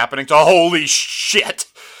things that are happening to holy shit.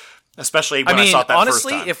 Especially when I saw it that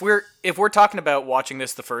honestly, first time. if we're talking about watching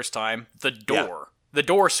this the first time, the door The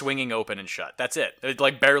door swinging open and shut. That's it. It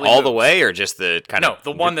like barely All moves. the way, or just the kind of...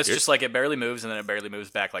 No, the one that's just like it barely moves and then it barely moves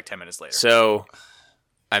back like 10 minutes later. So,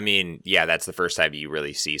 I mean, yeah, that's the first time you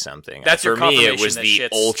really see something. That's your For me, it confirmation was that the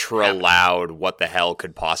shit's ultra happening. loud, what the hell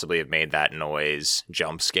could possibly have made that noise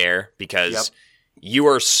jump scare, because Yep. you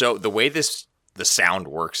are so... The way the sound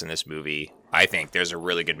works in this movie, I think there's a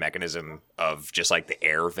really good mechanism of just like the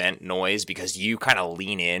air vent noise, because you kind of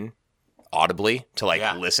lean in audibly to like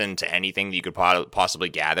listen to anything that you could possibly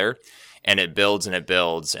gather, and it builds and it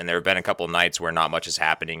builds, and there have been a couple nights where not much is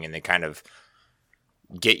happening, and they kind of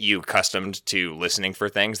get you accustomed to listening for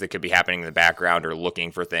things that could be happening in the background, or looking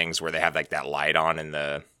for things where they have like that light on in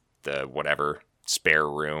the whatever spare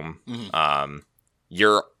room.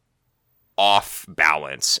 You're off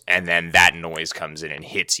balance, and then that noise comes in and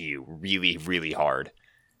hits you really, really hard.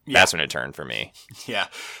 That's when it turned for me. Yeah.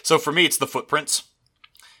 So for me, it's the footprints.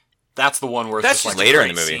 That's the one where it's That's just just like later a in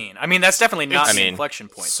the great movie. scene. I mean, that's definitely not I the mean, inflection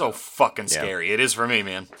point. so fucking scary. It is for me,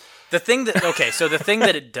 man. The thing that so the thing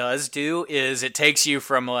that it does do is it takes you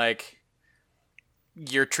from like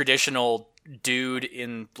your traditional dude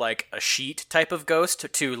in like a sheet type of ghost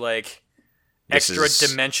to like extra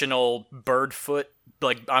dimensional bird foot,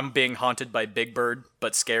 like I'm being haunted by Big Bird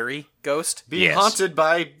but scary ghost. Being haunted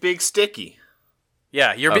by Big Sticky.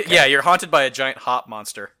 Yeah, you're haunted by a giant hop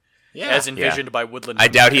monster. Yeah. As envisioned by Woodland. I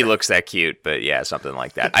doubt he looks that cute, but yeah, something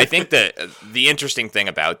like that. I think that the interesting thing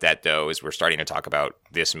about that, though, is we're starting to talk about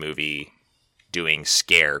this movie doing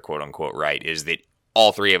scare, quote unquote, right, is that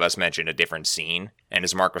all three of us mentioned a different scene. And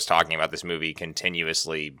as Mark was talking about, this movie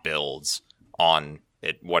continuously builds on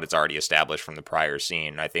what it's already established from the prior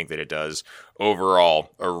scene. And I think that it does,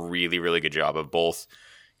 overall, a really, really good job of both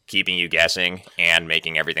keeping you guessing and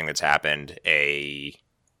making everything that's happened a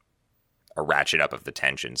ratchet up of the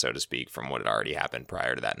tension, so to speak, from what had already happened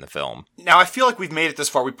prior to that in the film. Now, I feel like we've made it this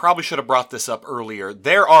far. We probably should have brought this up earlier.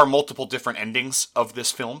 There are multiple different endings of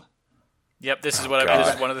this film. Yep, this is one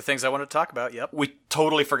of the things I want to talk about. Yep. We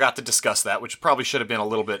totally forgot to discuss that, which probably should have been a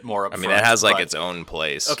little bit more upfront. I mean, that has like its own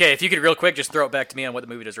place. Okay, if you could real quick just throw it back to me on what the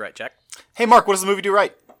movie does right, Jack. Hey, Mark, what does the movie do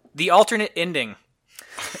right? The alternate ending.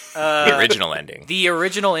 The original ending. The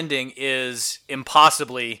original ending is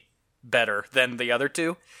impossibly better than the other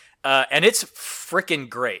two. And it's freaking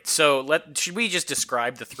great. So should we just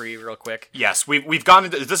describe the three real quick? Yes, we've gone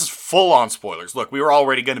into this is full on spoilers. Look, we were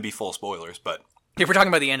already going to be full spoilers, but if we're talking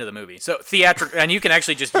about the end of the movie, so theatrical, and you can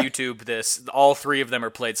actually just YouTube this. All three of them are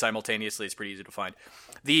played simultaneously. It's pretty easy to find.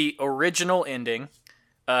 The original ending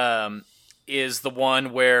is the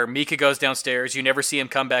one where Mika goes downstairs. You never see him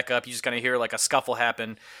come back up. You just kind of hear like a scuffle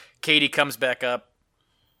happen. Katie comes back up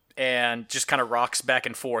and just kind of rocks back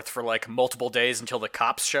and forth for like multiple days until the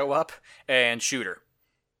cops show up and shoot her.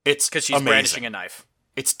 it's Because she's amazing. brandishing a knife.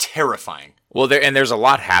 It's terrifying. Well, there's a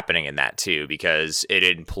lot happening in that, too, because it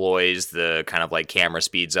employs the kind of like camera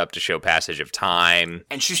speeds up to show passage of time.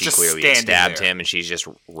 And she's she just clearly standing stabbed there. him, and she's just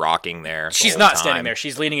rocking there. the She's whole not time. standing there.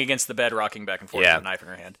 She's leaning against the bed, rocking back and forth with a knife in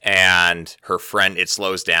her hand. And her friend, it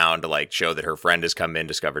slows down to like show that her friend has come in,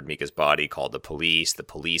 discovered Mika's body, called the police. The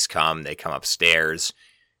police come, they come upstairs.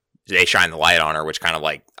 They shine the light on her, which kind of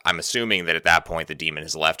like, I'm assuming that at that point the demon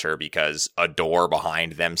has left her because a door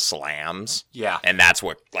behind them slams. Yeah. And that's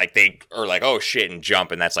what, like, they are like, oh shit, and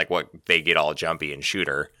jump, and that's like what they get all jumpy and shoot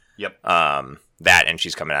her. Yep. That, and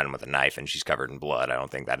she's coming at him with a knife, and she's covered in blood. I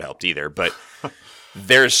don't think that helped either. But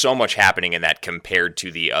there's so much happening in that compared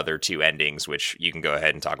to the other two endings, which you can go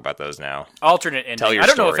ahead and talk about those now. Alternate ending. Tell your I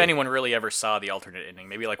don't know if story. anyone really ever saw the alternate ending.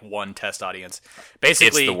 Maybe like one test audience.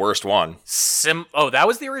 Basically, It's the worst one. that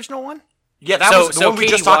was the original one? Yeah, that was the one we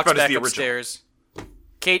Katie just talked walks about is back the original. upstairs.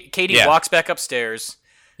 Katie Yeah. walks back upstairs.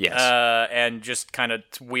 Yes. And just kind of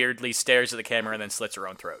weirdly stares at the camera and then slits her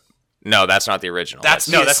own throat. No, that's not the original. That's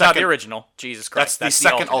No, the that's not the second- original. Jesus That's Christ. the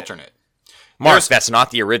second alternate. Mark, that's not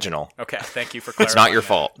the original. Okay, thank you for clarifying. It's not your that.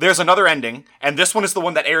 fault. There's another ending, and this one is the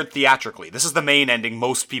one that aired theatrically. This is the main ending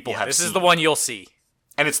most people have This seen. is the one you'll see.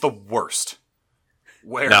 And it's the worst.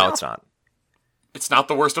 Where? No, it's not. It's not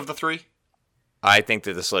the worst of the three? I think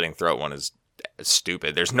that the slitting throat one is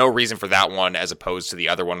stupid. There's no reason for that one as opposed to the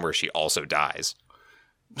other one where she also dies.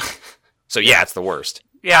 So yeah, it's the worst.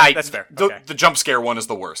 Yeah, that's fair. Okay. The jump scare one is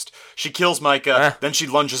the worst. She kills Micah, then she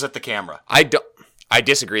lunges at the camera. I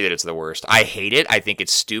disagree that it's the worst. I hate it. I think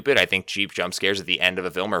it's stupid. I think cheap jump scares at the end of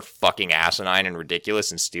a film are fucking asinine and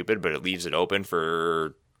ridiculous and stupid, but it leaves it open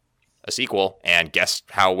for a sequel. And guess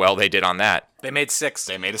how well they did on that. They made 6.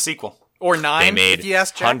 They made a sequel. Or 9, They made if you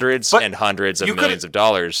ask Jack. hundreds But and hundreds of you millions of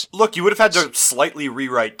dollars. Look, you would have had to slightly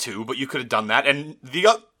rewrite 2, but you could have done that. And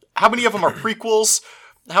how many of them are prequels?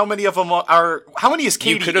 how many of them are? How many is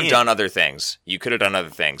Katie? You could have in? done other things.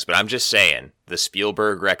 But I'm just saying the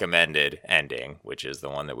Spielberg recommended ending, which is the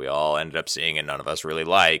one that we all ended up seeing and none of us really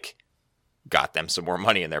like, got them some more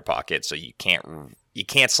money in their pocket. So you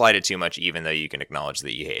can't slide it too much, even though you can acknowledge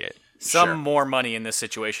that you hate it. Some more money in this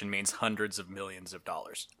situation means hundreds of millions of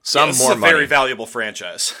dollars. This is a very valuable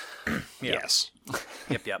franchise. Yes.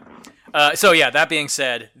 Yep. So that being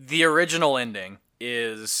said, the original ending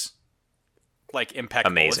is like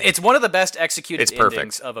impeccable. Amazing. It's one of the best executed It's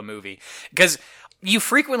endings of a movie, because you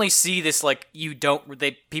frequently see this, like,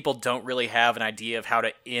 people don't really have an idea of how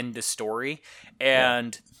to end a story,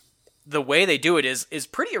 and the way they do it is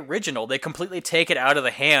pretty original. They completely take it out of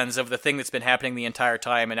the hands of the thing that's been happening the entire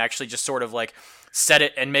time and actually just sort of like set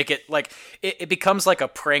it and make it like it becomes like a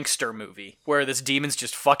prankster movie where this demon's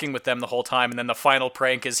just fucking with them the whole time, and then the final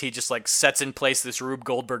prank is he just like sets in place this Rube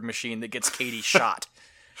Goldberg machine that gets Katie shot.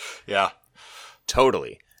 Yeah.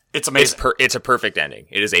 Totally. It's amazing. It's a perfect ending.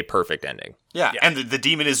 It is a perfect ending. Yeah. And the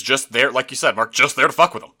demon is just there, like you said, Mark, just there to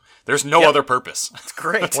fuck with them. There's no other purpose. It's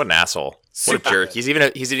great. What an asshole. What a jerk. He's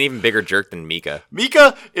an even bigger jerk than Mika.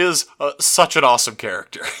 Mika is such an awesome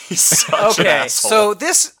character. He's such an asshole.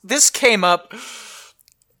 So this came up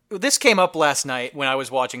last night when I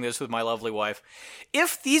was watching this with my lovely wife.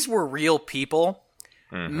 If these were real people,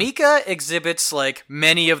 Mika exhibits like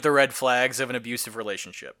many of the red flags of an abusive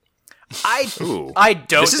relationship. I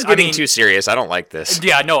don't. This is getting too serious. I don't like this.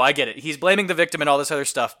 Yeah, no, I get it. He's blaming the victim and all this other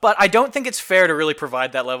stuff, but I don't think it's fair to really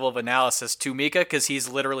provide that level of analysis to Mika, because he's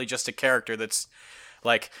literally just a character that's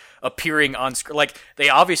like appearing on screen. Like, they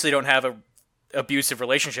obviously don't have a abusive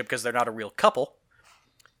relationship because they're not a real couple,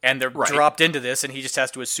 and they're dropped into this, and he just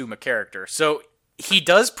has to assume a character. So he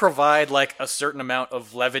does provide like a certain amount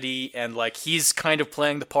of levity, and like he's kind of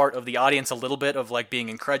playing the part of the audience a little bit, of like being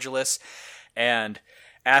incredulous and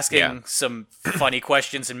asking some funny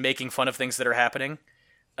questions and making fun of things that are happening.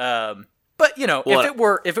 But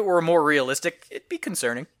if it were more realistic, it'd be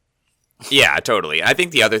concerning. Yeah, totally. I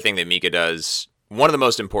think the other thing that Mika does, one of the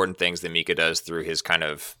most important things that Mika does through his kind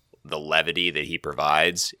of the levity that he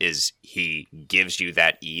provides, is he gives you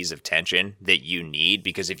that ease of tension that you need.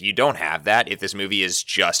 Because if you don't have that, if this movie is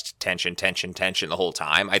just tension the whole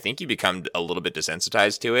time, I think you become a little bit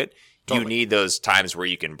desensitized to it. Totally. You need those times where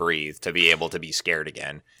you can breathe to be able to be scared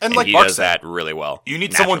again. And like he Mark does that really well. You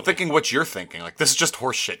need someone thinking what you're thinking. Like, this is just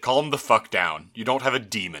horse shit. Calm the fuck down. You don't have a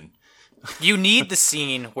demon. You need the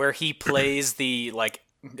scene where he plays the, like,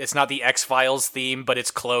 it's not the X-Files theme, but it's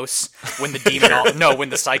close. When the demon, when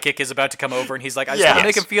the psychic is about to come over, and he's like, I just want to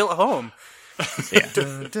make him feel at home. Yeah.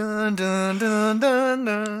 Dun, dun, dun, dun, dun,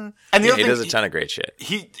 dun. And the other he thing, does a ton of great shit.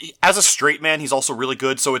 He, as a straight man, he's also really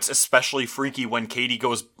good. So it's especially freaky when Katie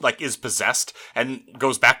is possessed and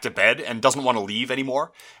goes back to bed and doesn't want to leave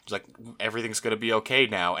anymore. He's like, everything's gonna be okay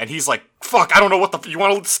now, and he's like, fuck, I don't know what you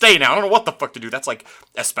want to stay now. I don't know what the fuck to do. That's like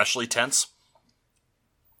especially tense.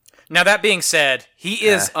 Now, that being said, he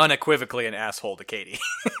is unequivocally an asshole to Katie.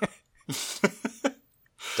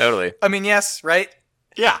 Totally. I mean, yes, right?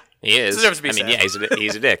 Yeah. He is. Deserves to be said. Yeah,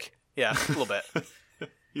 he's a dick. Yeah, a little bit.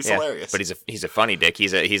 He's hilarious. But he's a funny dick.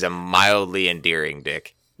 He's a mildly endearing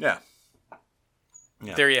dick. Yeah.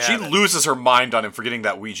 There you have She it. loses her mind on him for getting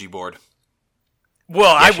that Ouija board.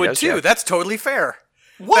 Well, I would too. Yeah. That's totally fair.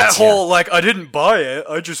 What? That whole, I didn't buy it,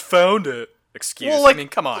 I just found it excuse. Well, I mean,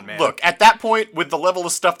 come on, man. Look, at that point, with the level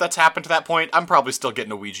of stuff that's happened to that point, I'm probably still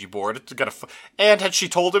getting a Ouija board. And had she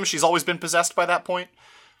told him she's always been possessed by that point?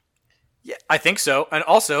 Yeah, I think so. And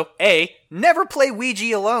also, never play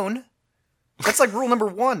Ouija alone. That's like rule number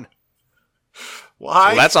 1. Why?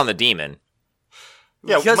 Well, that's on the demon.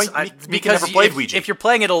 Yeah, because never played Ouija. If you're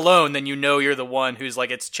playing it alone, then you know you're the one who's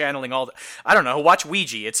like, it's channeling all the... I don't know, watch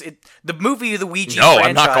Ouija. The movie The Ouija No, franchise,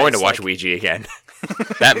 I'm not going to watch Ouija again.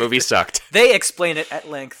 That movie sucked. They explain it at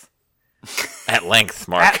length. At length,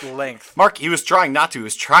 Mark. At length. Mark, he was trying not to. He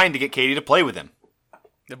was trying to get Katie to play with him.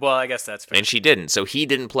 Well, I guess that's fair. And she didn't, so he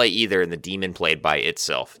didn't play either, and the demon played by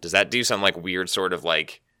itself. Does that do some weird sort of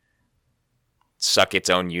suck its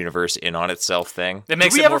own universe in on itself thing? It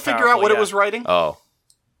makes Did we ever figure out what it was writing? Oh.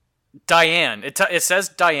 Diane. It says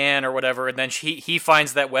Diane or whatever, and then he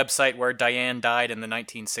finds that website where Diane died in the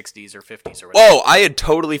 1960s or 50s or whatever. Oh, I had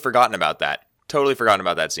totally forgotten about that. Totally forgotten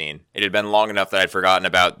about that scene. It had been long enough that I'd forgotten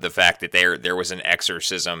about the fact that there was an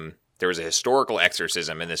exorcism. There was a historical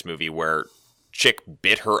exorcism in this movie where chick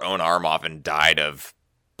bit her own arm off and died of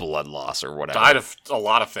blood loss or whatever. Died of a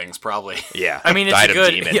lot of things, probably. Yeah. I mean,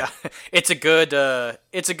 it's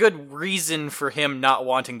a good reason for him not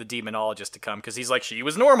wanting the demonologist to come, because he's like, she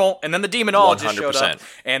was normal, and then the demonologist 100%. showed up,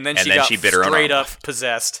 and then she got bit her own straight arm up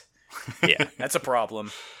possessed. Yeah. That's a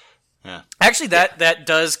problem. Yeah. Actually, that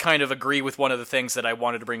does kind of agree with one of the things that I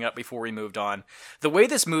wanted to bring up before we moved on. The way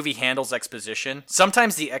this movie handles exposition,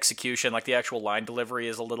 sometimes the execution, like the actual line delivery,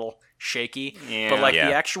 is a little shaky, but like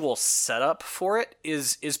the actual setup for it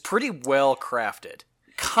is pretty well crafted.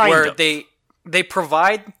 Kind of. They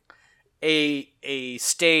provide a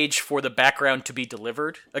stage for the background to be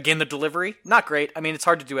delivered. Again, the delivery, not great. I mean, it's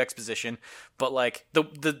hard to do exposition, but like the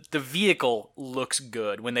vehicle looks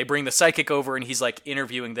good. When they bring the psychic over and he's like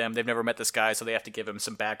interviewing them, they've never met this guy, so they have to give him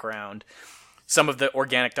some background. Some of the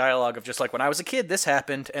organic dialogue of just like, when I was a kid, this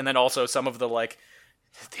happened, and then also some of the like,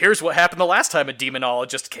 here's what happened the last time a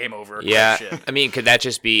demonologist came over. Yeah, shit. I mean, could that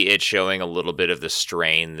just be it showing a little bit of the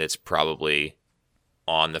strain that's probably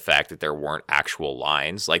on the fact that there weren't actual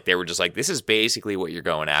lines? Like, they were just like, this is basically what you're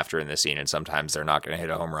going after in this scene, and sometimes they're not going to hit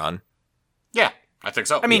a home run. Yeah, I think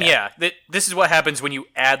so. I mean, this is what happens when you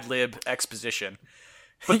ad-lib exposition.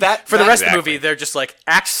 But that for the rest of the exactly. movie, they're just like,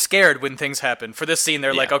 act scared when things happen. For this scene,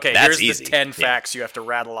 they're like, okay, here's easy. the 10 facts you have to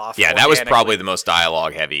rattle off. Yeah, that was probably the most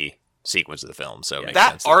dialogue-heavy sequence of the film. So it makes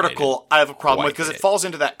sense that article I have a problem with, because quite it falls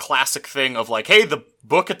into that classic thing of like, hey, the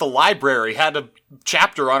book at the library had a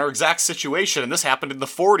chapter on our exact situation, and this happened in the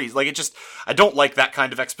 40s. Like, I don't like that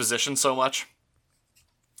kind of exposition so much.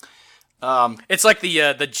 It's like the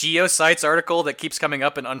Geosites article that keeps coming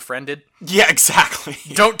up in Unfriended. Yeah, exactly.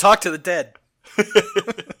 Don't talk to the dead.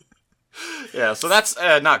 Yeah, so that's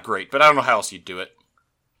not great, but I don't know how else you'd do it.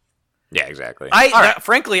 Yeah, exactly.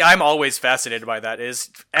 Frankly, I'm always fascinated by that. Is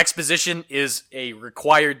exposition is a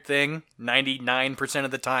required thing 99%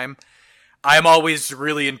 of the time. I'm always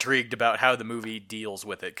really intrigued about how the movie deals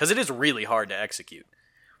with it, because it is really hard to execute.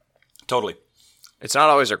 Totally. It's not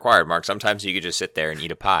always required, Mark. Sometimes you could just sit there and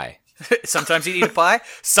eat a pie. Sometimes you eat a pie.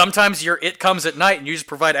 Sometimes it comes at night and you just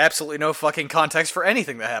provide absolutely no fucking context for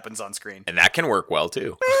anything that happens on screen. And that can work well,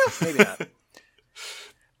 too. Maybe not.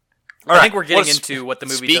 I think we're getting into what the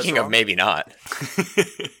movie does Speaking of wrong. maybe not.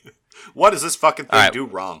 What does this fucking thing do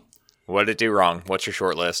wrong? What did it do wrong? What's your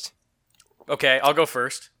short list? Okay, I'll go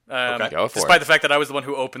first. Okay. Go for Despite it. the fact that I was the one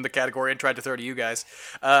who opened the category and tried to throw to you guys.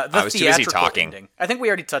 I was too busy talking. Ending. I think we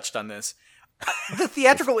already touched on this. The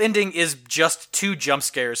theatrical ending is just two jump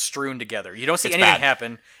scares strewn together. You don't see anything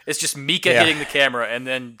happen. It's just Mika hitting the camera and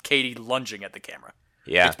then Katie lunging at the camera.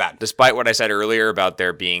 Yeah, It's bad. Despite what I said earlier about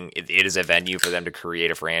there being, it is a venue for them to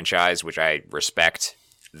create a franchise, which I respect.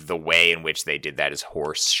 The way in which they did that is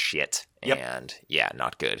horse shit. Yep. And yeah,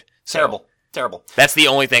 not good. Terrible. That's the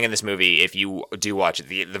only thing in this movie. If you do watch it,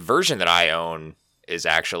 the version that I own is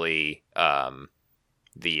actually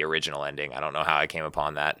the original ending. I don't know how I came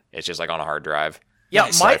upon that. It's just like on a hard drive. Yeah,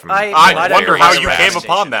 I wonder how you came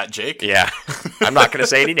upon that, Jake. Yeah, I'm not going to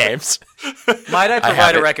say any names. Might I have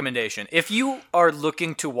provide a it. recommendation? If you are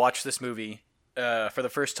looking to watch this movie for the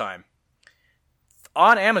first time,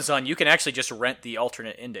 on Amazon, you can actually just rent the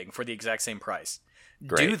alternate ending for the exact same price.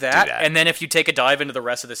 Great, Do that, and then if you take a dive into the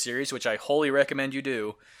rest of the series, which I wholly recommend you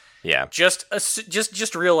do, Yeah, just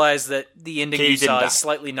realize that the ending Katie you saw didn't die. is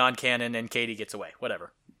slightly non-canon and Katie gets away.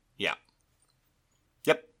 Whatever. Yeah.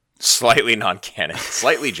 Yep. slightly non-canon,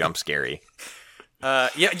 slightly jump scary. Yeah,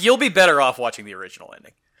 you'll be better off watching the original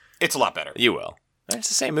ending. It's a lot better. You will. It's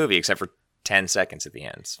the same movie except for 10 seconds at the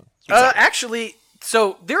end. So. Actually,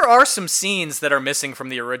 so there are some scenes that are missing from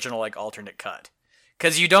the original, like, alternate cut.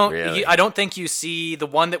 Because you don't, Really? I don't think you see the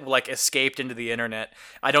one that like escaped into the internet.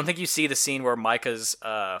 I don't think you see the scene where Micah's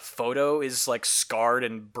photo is like scarred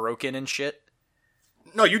and broken and shit.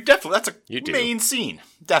 No, you definitely. That's You do. main scene.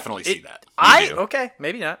 Definitely see that. do. Okay,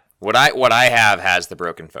 maybe not. What I have has the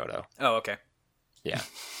broken photo. Oh, okay. Yeah.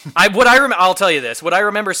 I'll tell you this. What I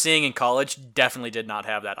remember seeing in college definitely did not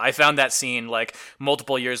have that. I found that scene like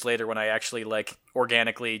multiple years later when I actually like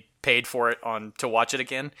organically paid for it to watch it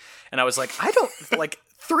again, and I was like, I don't like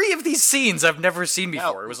 3 of these scenes I've never seen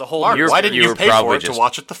before. It was a whole. Mark, new why didn't you you were pay for probably it to just-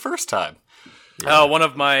 watch it the first time? One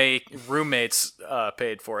of my roommates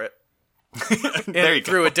paid for it There you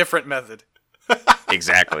through go. a different method.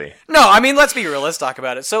 Exactly. No, I mean, let's be real. Let's talk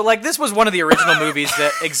about it. So, like, this was one of the original movies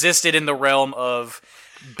that existed in the realm of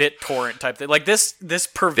BitTorrent type thing. Like, this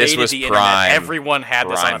pervaded was the prime- internet. Everyone had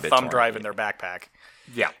this on a prime thumb BitTorrent. drive in their backpack.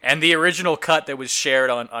 Yeah. And the original cut that was shared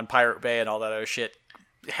on Pirate Bay and all that other shit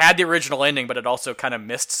had the original ending, but it also kind of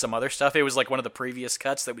missed some other stuff. It was like one of the previous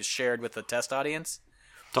cuts that was shared with the test audience.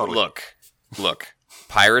 Totally. Look.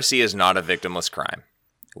 Piracy is not a victimless crime.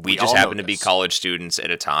 We just all happen know to be this. college students at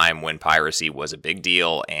a time when piracy was a big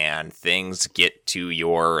deal and things get to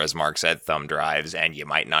your, as Mark said, thumb drives, and you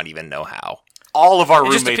might not even know how. All of our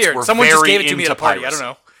It just roommates appeared. were Someone very just gave it to me at into a party. piracy. I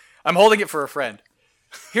don't know. I'm holding it for a friend.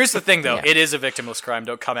 Here's the thing, though. Yeah. It is a victimless crime.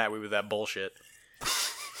 Don't come at me with that bullshit.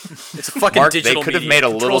 It's a fucking Mark, digital they could have medium. made a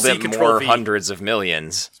little Control-C, bit more Control-V. hundreds of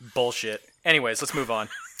millions. Bullshit. Anyways, let's move on.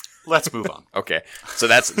 Let's move on. Okay, so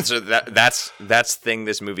that's thing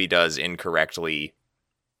this movie does incorrectly.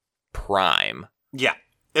 Prime. Yeah.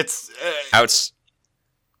 It's...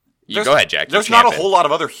 You go ahead, Jack. There's not a whole lot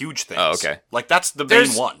of other huge things. Oh, okay. Like, that's the main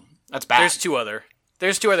one. That's bad. There's two other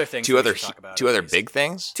things. Two other talk about, two other big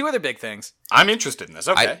things. Two other big things. I'm interested in this.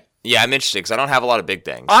 Okay. I'm interested because I don't have a lot of big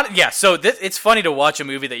things. So it's funny to watch a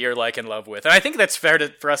movie that you're like in love with, and I think that's fair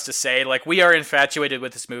for us to say. Like, we are infatuated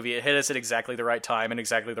with this movie. It hit us at exactly the right time and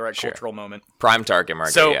exactly the right cultural moment. Prime target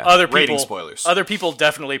market. So yeah. other people, Rating spoilers. Other people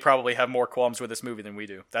definitely probably have more qualms with this movie than we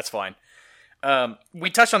do. That's fine.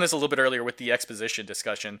 We touched on this a little bit earlier with the exposition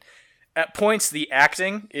discussion. At points, the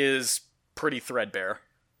acting is pretty threadbare.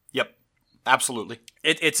 Yep. Absolutely.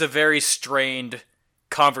 It's a very strained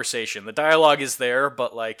conversation. The dialogue is there,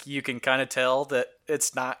 but like you can kind of tell that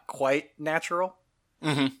it's not quite natural.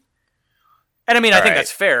 Mm-hmm. And I mean, I think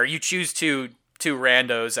that's fair. You choose two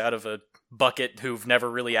randos out of a bucket who've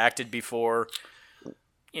never really acted before.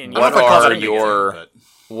 What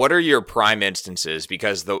are your prime instances?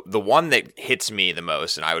 Because the one that hits me the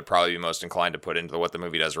most, and I would probably be most inclined to put into the what the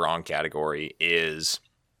movie does wrong category, is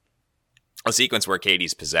a sequence where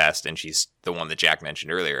Katie's possessed, and she's the one that Jack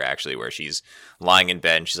mentioned earlier, actually, where she's lying in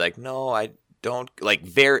bed and she's like, "No, I don't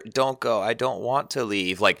don't go. I don't want to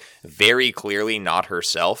leave." Like, very clearly not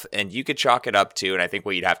herself. And you could chalk it up to, and I think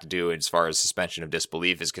what you'd have to do as far as suspension of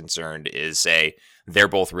disbelief is concerned is say they're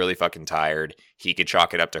both really fucking tired. He could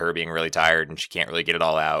chalk it up to her being really tired and she can't really get it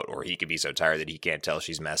all out, or he could be so tired that he can't tell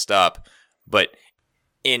she's messed up. But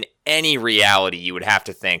in any reality, you would have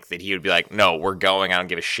to think that he would be like, "No, we're going. I don't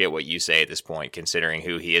give a shit what you say at this point," considering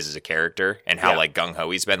who he is as a character and how like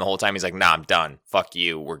gung-ho he's been the whole time. He's like, "Nah, I'm done. Fuck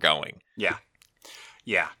you. We're going." Yeah.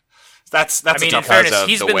 Yeah. That's I mean, a tough in fairness, of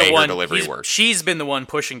he's the been way the her one. delivery works. She's been the one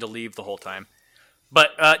pushing to leave the whole time.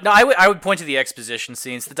 But no, I would point to the exposition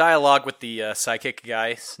scenes. The dialogue with the psychic guy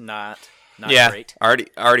is not great.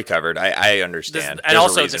 already covered. I understand. And There's a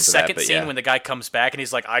also reason the for that, second but scene yeah. when the guy comes back and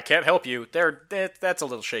he's like, "I can't help you." That's a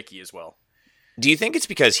little shaky as well. Do you think it's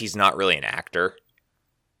because he's not really an actor?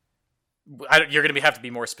 You're going to have to be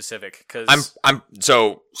more specific because I'm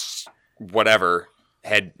so whatever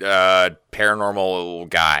head paranormal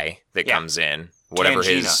guy that comes in, whatever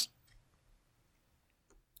Tangina.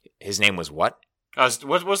 his name was what?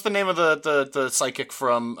 What was the name of the psychic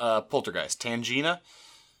from Poltergeist? Tangina?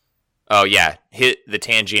 Oh yeah, the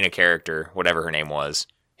Tangina character, whatever her name was.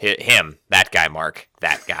 Him, that guy, Mark,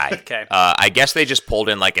 that guy. Okay. I guess they just pulled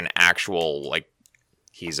in like an actual like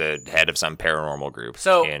he's a head of some paranormal group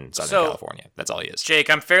in Southern California. That's all he is. Jake,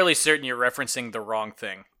 I'm fairly certain you're referencing the wrong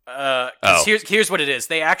thing. Here's what it is.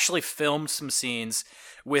 They actually filmed some scenes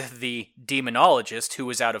with the demonologist who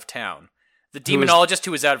was out of town. The demonologist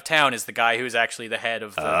who was out of town is the guy who is actually the head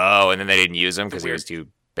of the... Oh, and then they didn't use him because he was too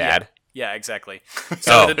bad? Yeah, exactly.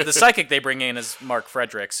 So the psychic they bring in is Mark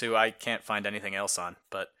Fredericks, who I can't find anything else on,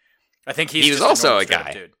 but I think he was also a normal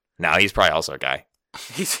guy. dude. No, he's probably also a guy.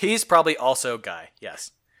 He's probably also a guy,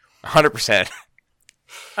 yes. 100%.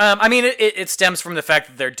 I mean, it stems from the fact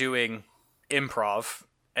that they're doing improv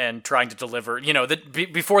and trying to deliver. You know,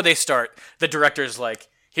 before they start, the director's like,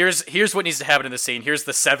 here's what needs to happen in the scene. Here's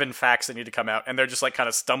the 7 facts that need to come out. And they're just like kind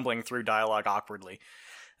of stumbling through dialogue awkwardly.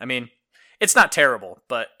 I mean, it's not terrible,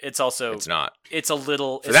 but it's also... It's not. It's a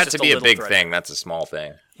little... For that to be a big thing, that's a small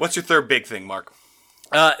thing. What's your third big thing, Mark?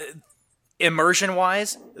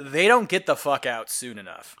 Immersion-wise, they don't get the fuck out soon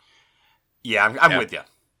enough. Yeah, I'm with you.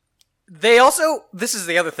 They also... This is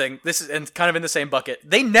the other thing. This is and kind of in the same bucket.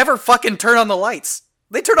 They never fucking turn on the lights.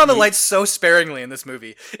 They turn on the lights so sparingly in this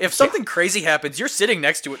movie. If something crazy happens, you're sitting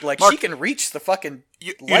next to it like Mark, she can reach the fucking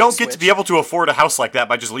You don't get to be able to afford a house like that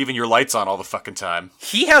by just leaving your lights on all the fucking time.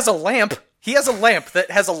 He has a lamp. He has a lamp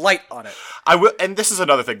that has a light on it. And this is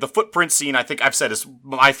another thing. The footprint scene, I think I've said, is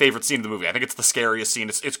my favorite scene of the movie. I think it's the scariest scene.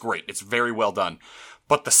 It's great. It's very well done.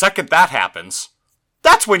 But the second that happens,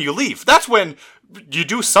 that's when you leave. That's when you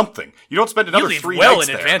do something. You don't spend another 3 nights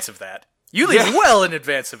there. In advance of that. You leave well in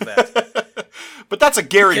advance of that. But that's a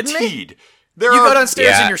guaranteed. You go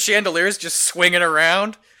downstairs and your chandelier's just swinging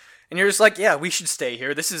around, and you're just like, yeah, we should stay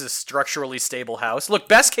here. This is a structurally stable house. Look,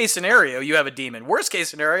 best case scenario, you have a demon. Worst case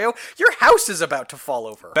scenario, your house is about to fall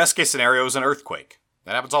over. Best case scenario is an earthquake.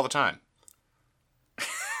 That happens all the time.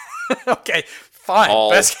 Okay, fine.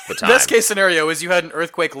 The time. Best case scenario is you had an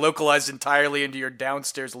earthquake localized entirely into your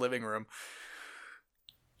downstairs living room.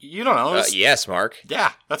 You don't know. Yes, Mark.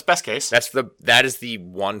 Yeah, that's best case. That is the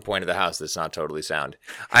one point of the house that's not totally sound.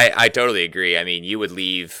 I totally agree. I mean, you would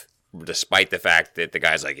leave despite the fact that the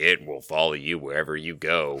guy's like, it will follow you wherever you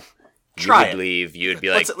go. Try you would it. leave. You would be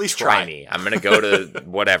Let's like, at least try try. me. I'm going to go to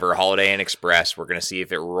whatever, Holiday Inn Express. We're going to see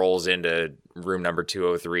if it rolls into room number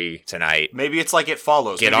 203 tonight. Maybe it's like It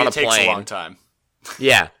Follows. Get Maybe on it a takes plane. a long time.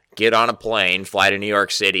 Yeah. Get on a plane, fly to New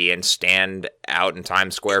York City, and stand out in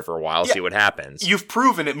Times Square for a while, see what happens. You've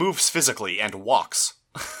proven it moves physically and walks.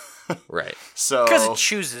 Right. So Because it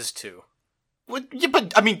chooses to. Well, yeah,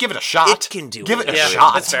 but I mean, give it a shot. It can do Give it a Yeah,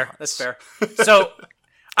 shot. that's fair. That's fair. So,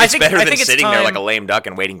 I It's think better I than think it's sitting time, there like a lame duck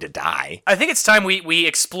and waiting to die. I think it's time we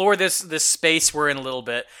explore this space we're in a little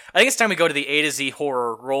bit. I think it's time we go to the A to Z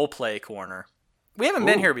horror roleplay corner. We haven't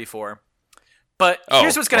been here before. But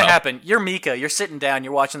here's what's going to happen. You're Mika. You're sitting down.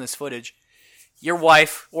 You're watching this footage. Your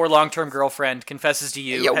wife or long-term girlfriend confesses to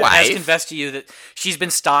you, has confessed to you that she's been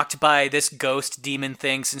stalked by this ghost demon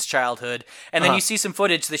thing since childhood. And then you see some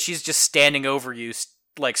footage that she's just standing over you,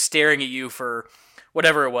 like staring at you for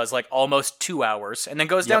whatever it was, like almost 2 hours, and then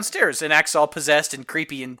goes downstairs and acts all possessed and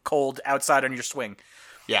creepy and cold outside on your swing.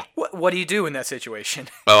 Yeah. What do you do in that situation?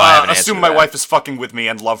 Oh, I have an answer Assume to my that. wife is fucking with me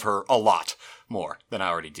and love her a lot more than I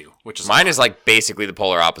already do, which is Mine is like basically the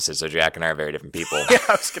polar opposite, so Jack and I are very different people. Yeah,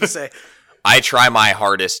 I was going to say. I try my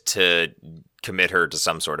hardest to commit her to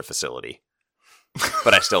some sort of facility,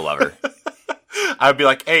 but I still love her. I'd be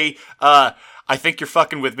like, hey, I think you're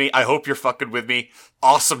fucking with me. I hope you're fucking with me.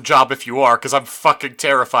 Awesome job if you are, because I'm fucking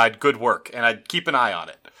terrified. Good work. And I'd keep an eye on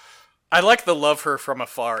it. I like the love her from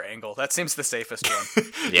afar angle. That seems the safest one.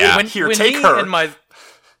 Yeah. Take her.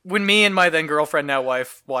 When me and my then girlfriend, now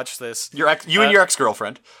wife, watch this. You and your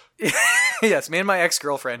ex-girlfriend. Yes, me and my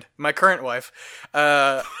ex-girlfriend, my current wife,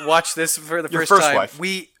 watched this for the Your first first time. wife.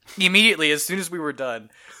 We immediately, as soon as we were done,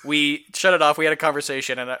 we shut it off. We had a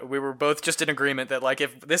conversation, and we were both just in agreement that, like,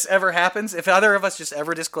 if this ever happens, if either of us just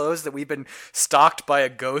ever disclose that we've been stalked by a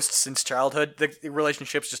ghost since childhood, the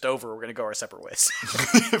relationship's just over. We're gonna go our separate ways.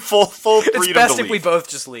 full freedom It's best to if we leave. both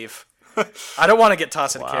just leave. I don't want to get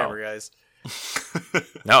tossed in a camera, guys.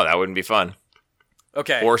 No, that wouldn't be fun.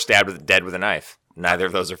 Okay. Or dead with a knife. Neither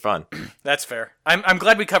of those are fun. That's fair. I'm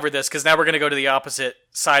glad we covered this, because now we're going to go to the opposite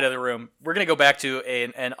side of the room. We're going to go back to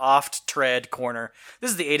an oft-tread corner.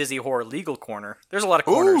 This is the A to Z horror legal corner. There's a lot of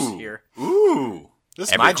corners here. Ooh. This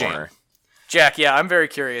is Every my corner. jam. Jack, yeah, I'm very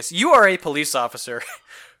curious. You are a police officer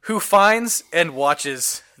who finds and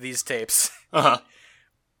watches these tapes. Uh-huh.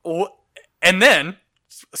 And then,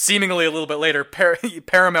 seemingly a little bit later,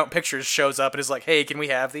 Paramount Pictures shows up and is like, hey, can we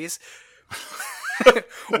have these?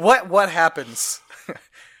 What happens?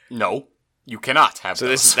 No, you cannot have So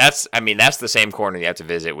those. that's the same corner you have to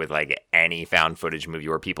visit with like any found footage movie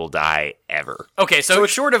where people die ever. Okay, so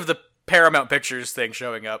short of the Paramount Pictures thing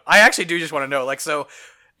showing up, I actually do just want to know, like, so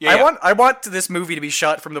Yeah. I want this movie to be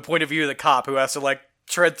shot from the point of view of the cop who has to like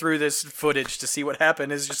tread through this footage to see what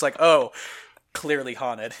happened. Is just like, oh, clearly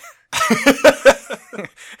haunted.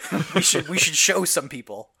 we should show some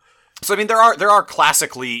people. So I mean, there are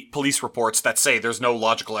classically police reports that say there's no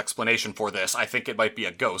logical explanation for this. I think it might be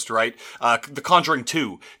a ghost, right? The Conjuring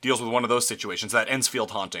 2 deals with one of those situations. That Ensfield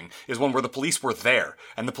haunting is one where the police were there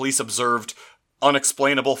and the police observed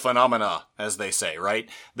unexplainable phenomena, as they say, right?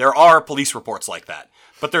 There are police reports like that,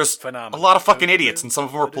 but there's Phenomena. a lot of fucking idiots, and some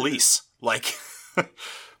of them are police. Like,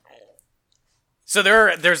 So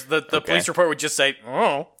there's the police report would just say,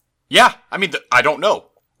 oh, yeah, I mean, I don't know.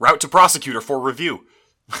 Route to prosecutor for review.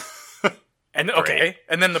 and okay,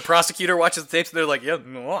 and then the prosecutor watches the tapes and they're like, yeah,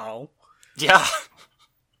 wow, Yeah,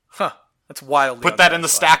 huh, that's wildly. put that in the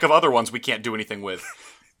unsatisfying. stack of other ones we can't do anything with.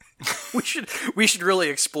 We should really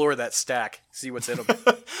explore that stack, see what's in them.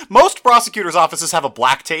 Most prosecutors' offices have a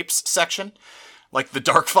black tapes section, like the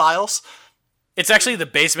dark files. It's actually the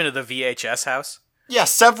basement of the VHS house. Yeah,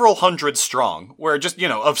 several hundred strong, where just,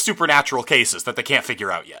 of supernatural cases that they can't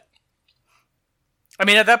figure out yet. I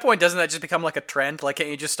mean, at that point, doesn't that just become like a trend? Like, can't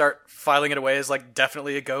you just start filing it away as like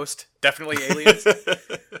definitely a ghost, definitely aliens,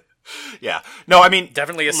 Yeah. No, I mean,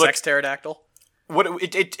 definitely a look, sex pterodactyl?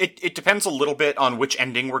 it depends a little bit on which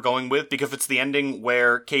ending we're going with, because if it's the ending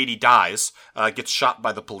where Katie dies, gets shot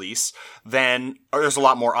by the police, then there's a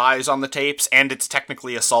lot more eyes on the tapes, and it's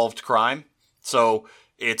technically a solved crime. So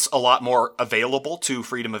it's a lot more available to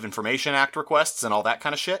Freedom of Information Act requests and all that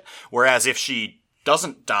kind of shit. Whereas if she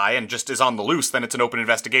doesn't die and just is on the loose, then it's an open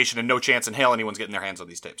investigation and no chance in hell anyone's getting their hands on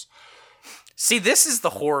these tapes. See, this is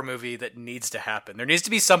the horror movie that needs to happen. There needs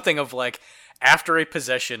to be something of like, after a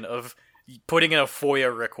possession, of putting in a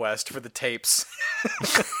FOIA request for the tapes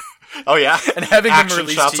Oh yeah? and having Action them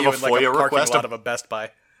released shots to you of in like a FOIA parking request, lot of a Best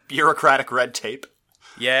Buy. bureaucratic red tape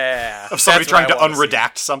Yeah, of somebody that's what trying to I wanna see.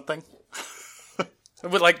 unredact something.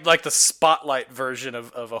 With like the spotlight version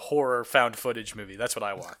of a horror found footage movie. That's what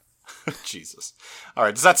I want. Jesus. All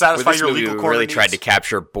right, does that satisfy your legal corner really needs? tried to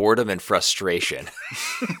capture boredom and frustration.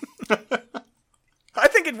 I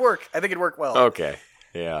think it'd work. I think it'd work well. Okay.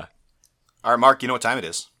 Yeah. All right, Mark, you know what time it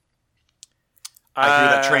is. I hear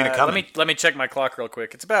that train a-coming. Let me check my clock real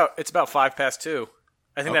quick. It's about 2:05.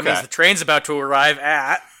 I think that Okay. means the train's about to arrive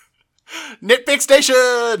at... Nitpick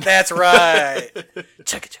Station! That's right.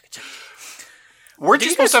 Check it. Weren't Did you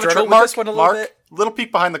you supposed to guys have a struggle train? with Mark, this one a little bit? little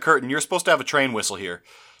peek behind the curtain. You're supposed to have a train whistle here.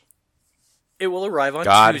 It will arrive on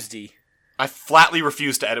God. Tuesday. I flatly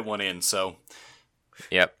refuse to edit one in, so...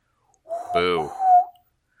 Yep. Boo.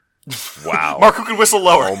 Wow. Mark, who can whistle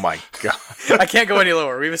lower? Oh my god. I can't go any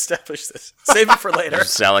lower. We've established this. Save it for later. You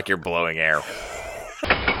sound like you're blowing air.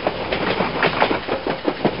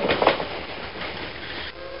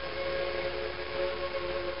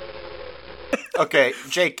 Okay,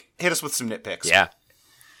 Jake, hit us with some nitpicks. Yeah.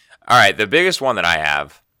 All right, the biggest one that I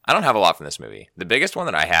don't have a lot from this movie. The biggest one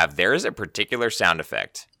that I have, there is a particular sound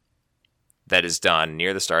effect that is done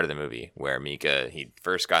near the start of the movie where Mika, he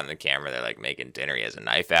first got in the camera, they're like making dinner, he has a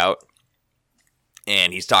knife out,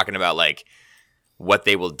 and he's talking about like what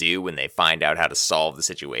they will do when they find out how to solve the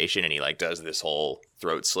situation, and he like does this whole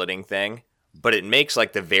throat slitting thing, but it makes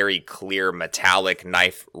like the very clear metallic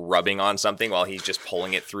knife rubbing on something while he's just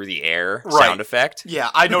pulling it through the air sound effect. Yeah,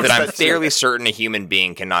 I noticed that I'm that fairly too. certain a human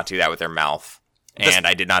being cannot do that with their mouth. And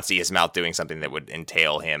I did not see his mouth doing something that would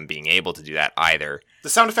entail him being able to do that either. The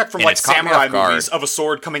sound effect from And like it's caught me samurai off guard. movies of a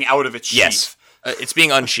sword coming out of its sheath. Yes, it's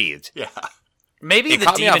being unsheathed. Yeah. Maybe It the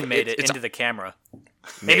caught me demon off- made it it's- into the camera.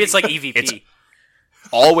 Maybe it's like EVP. It's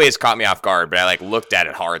always caught me off guard, but I like looked at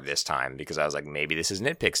it hard this time because I was like, maybe this is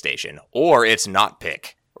nitpick station, or it's not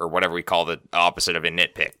pick, or whatever we call the opposite of a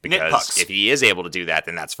nitpick. Because Nitpucks. if he is able to do that,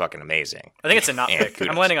 then that's fucking amazing. I think it's a not And pick.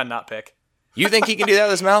 kudos. I'm landing on not pick. You think he can do that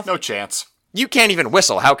with his mouth? No chance. You can't even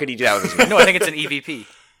whistle. How could he do that with his mouth? No, I think it's an EVP.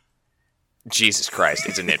 Jesus Christ,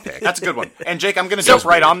 it's a nitpick. That's a good one. And Jake, I'm going to jump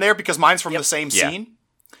right on there because mine's from the same Yeah. scene.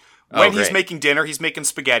 Oh, When he's great. making dinner, he's making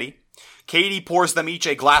spaghetti. Katie pours them each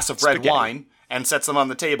a glass of red Spaghetti. wine and sets them on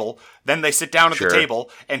the table. Then they sit down at Sure. the table,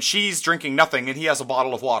 and she's drinking nothing, and he has a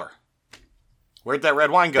bottle of water. Where'd that red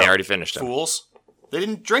wine go? They already finished them. Fools. They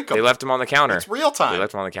didn't drink them. They left him on the counter. It's real time. They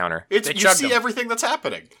left him on the counter. It's They you chugged see them. everything that's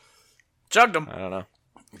happening. Chugged them. I don't know.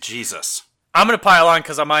 Jesus. I'm going to pile on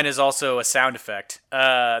because mine is also a sound effect.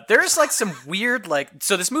 There's like some weird,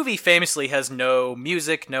 so this movie famously has no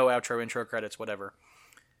music, no outro, intro credits, whatever.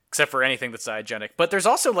 Except for anything that's diegetic. But there's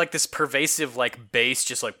also like this pervasive like bass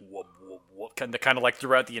just like whoop, whoop, whoop, kind of like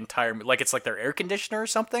throughout the entire like it's like their air conditioner or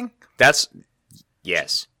something. That's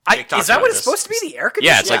yes. Jake talked Is that about what it's this. supposed to be? The air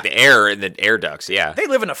conditioner? Yeah, it's like the air in the air ducts. Yeah, They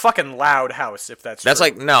live in a fucking loud house, if that's that's true.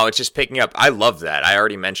 like no. It's just picking up. I love that. I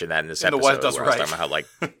already mentioned that in this In the episode. What Does where I was Right. talking about how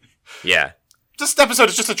like yeah. This episode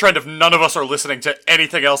is just a trend of none of us are listening to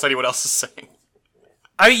anything else anyone else is saying.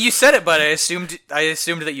 I mean, you said it, but I assumed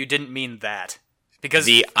that you didn't mean that. Because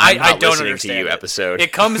The I I'm not don't listening to understand you it. episode.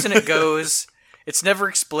 It comes and it goes. It's never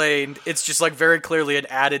explained. It's just like very clearly an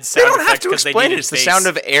added They sound don't have effect to 'cause they explain it. needed It's the bass. sound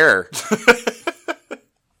of air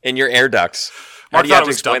in your air ducts. How Mark do you thought have it to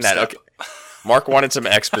was explain that? dubstep. Okay. Mark wanted some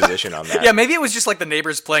exposition on that. Yeah, maybe it was just like the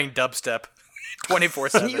neighbors playing dubstep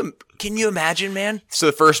 24/7. Can you imagine, man? So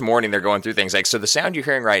the first morning they're going through things like, so the sound you're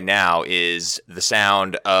hearing right now is the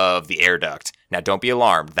sound of the air duct. Now don't be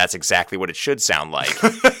alarmed. That's exactly what it should sound like.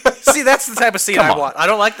 See, that's the type of scene Come I on. want. I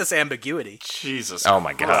don't like this ambiguity. Jesus Oh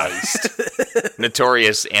my God. Christ.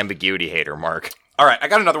 Notorious ambiguity hater, Mark. All right, I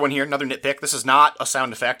got another one here, another nitpick. This is not a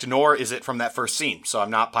sound effect, nor is it from that first scene, so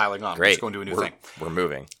I'm not piling on. I'm Great. just going to do a new thing. We're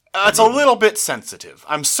moving. It's a little bit sensitive.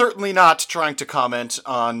 I'm certainly not trying to comment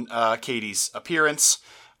on Katie's appearance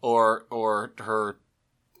or her,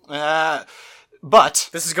 but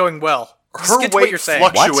This is going well. Just her get to what weight you're saying.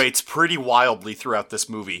 fluctuates pretty wildly throughout this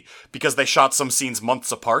movie because they shot some scenes months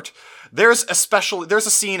apart. There's a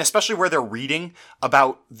scene, especially where they're reading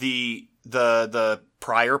about the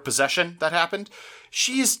prior possession that happened.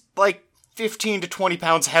 She's like 15 to 20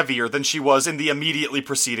 pounds heavier than she was in the immediately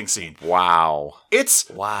preceding scene. Wow.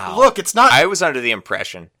 Wow. Look, it's not. I was under the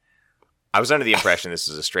impression this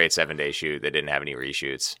was a straight 7-day shoot. They didn't have any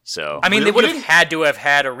reshoots. So I mean, Really? they would have had to have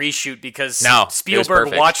had a reshoot because No, it was Spielberg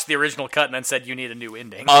perfect. watched the original cut and then said, you need a new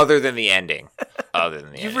ending. other than the ending.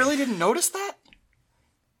 You really didn't notice that?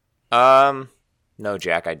 No,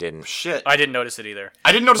 Jack, I didn't. Shit. I didn't notice it either.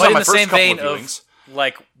 I didn't notice But on in my the first same couple vein of viewings. of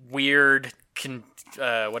like weird,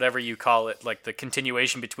 whatever you call it, like the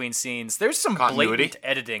continuation between scenes, there's some Continuity? blatant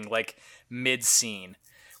editing, like mid-scene,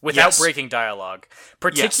 without Yes. breaking dialogue.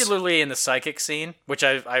 Particularly in the psychic scene, which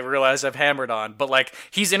I realize I've hammered on, but like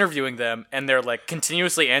he's interviewing them and they're like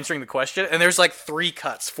continuously answering the question, and there's like 4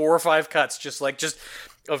 or 5 cuts, just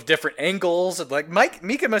of different angles, and like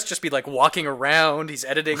Mika must just be like walking around. He's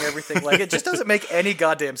editing everything. Like, it just doesn't make any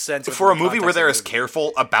goddamn sense For a movie where they're as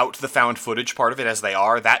careful about the found footage part of it as they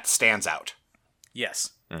are. That stands out.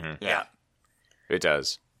 Yes. Mm-hmm. Yeah. It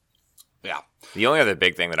does. Yeah. The only other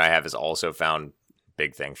big thing that I have is also found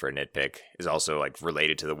big thing for a nitpick is also like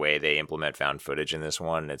related to the way they implement found footage in this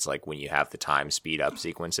one. It's like when you have the time speed up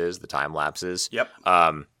sequences, the time lapses. Yep.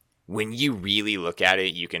 When you really look at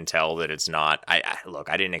it, you can tell that it's not. I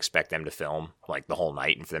didn't expect them to film like the whole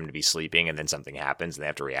night and for them to be sleeping and then something happens and they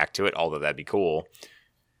have to react to it. Although that'd be cool.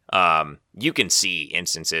 You can see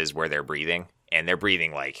instances where they're breathing and they're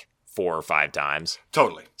breathing like 4 or 5 times.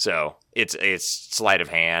 Totally. So it's sleight of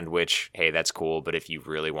hand, which, hey, that's cool. But if you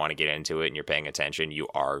really want to get into it and you're paying attention, you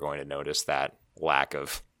are going to notice that lack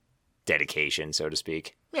of dedication, so to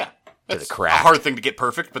speak. Yeah. To It's the a craft. hard thing to get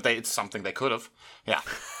perfect, but it's something they could have. Yeah,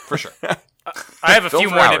 for sure. I have a Film few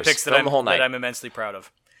for more hours. nitpicks Film the whole night. that I'm immensely proud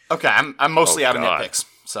of. Okay, I'm mostly out of God. nitpicks,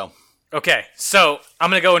 so. Okay, so I'm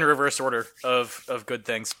gonna go in reverse order of good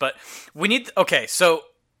things, but we need. Okay, so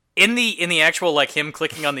in the actual like him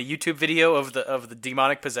clicking on the YouTube video of the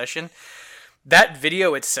demonic possession, that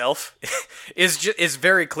video itself is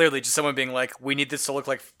very clearly just someone being like, we need this to look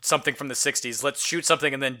like something from the '60s. Let's shoot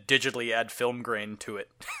something and then digitally add film grain to it.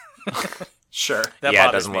 Sure. That Yeah, it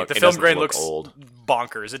bothers doesn't me. look- The it film doesn't grain look looks old.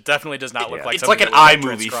 bonkers. It definitely does not look like It's like something an that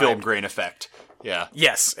would be iMovie transcribed. film grain effect. Yeah.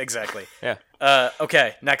 Yes, exactly. Yeah.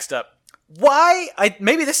 Okay, next up. Why?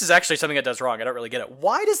 Maybe this is actually something it does wrong. I don't really get it.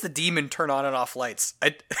 Why does the demon turn on and off lights?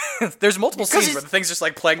 There's multiple scenes he's- where the thing's just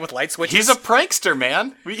like playing with light switches. He's a prankster,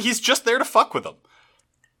 man. He's just there to fuck with them.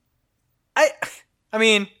 I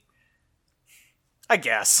mean, I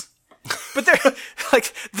guess. But they're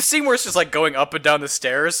like the scene where it's just like going up and down the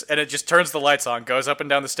stairs, and it just turns the lights on, goes up and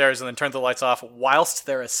down the stairs, and then turns the lights off whilst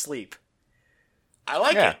they're asleep. I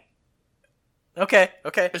like Yeah. it. Okay,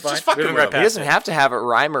 It's fine. just fucking Moving with right him. He past doesn't it. have to have a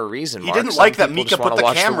rhyme or reason. He Mark. didn't Some like that people Mika just put wanna the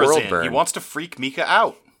watch cameras world in. burn. He wants to freak Mika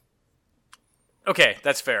out. Okay,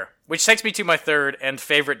 that's fair. Which takes me to my third and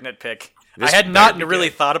favorite nitpick. This I had better not be really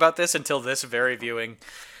good. thought about this until this very viewing.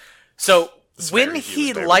 So, when very he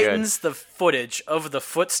viewing better be lightens the footage of the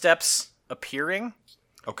footsteps appearing,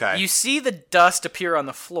 Okay. you see the dust appear on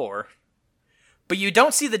the floor, but you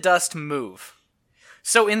don't see the dust move.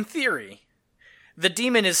 So, in theory, the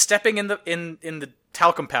demon is stepping in the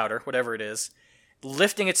talcum powder, whatever it is,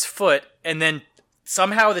 lifting its foot, and then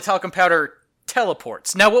somehow the talcum powder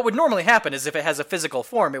teleports. Now, what would normally happen is if it has a physical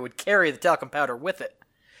form, it would carry the talcum powder with it,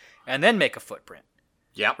 and then make a footprint,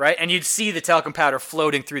 Yep. right? And you'd see the talcum powder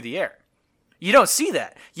floating through the air. You don't see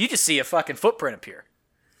that. You just see a fucking footprint appear.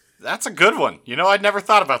 That's a good one. You know, I'd never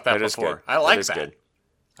thought about that That is before. good. I like is that. good.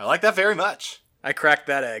 I like that very much. I cracked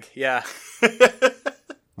that egg, yeah.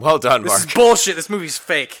 Well done, This Mark. is bullshit. This movie's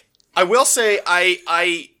fake. I will say, This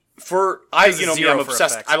is I'm zero for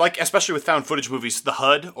obsessed. effects. I like, especially with found footage movies, the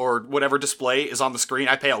HUD or whatever display is on the screen.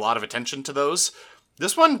 I pay a lot of attention to those.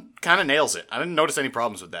 This one kind of nails it. I didn't notice any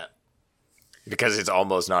problems with that. Because it's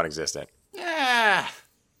almost non-existent. Yeah.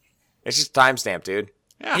 It's just timestamp, dude.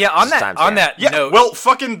 Yeah, on Just that Yeah. note. Well,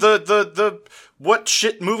 fucking the what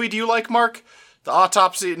shit movie do you like, Mark? The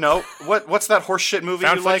Autopsy? No. What's that horse shit movie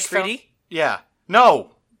Found you like? Footage 3D? Yeah.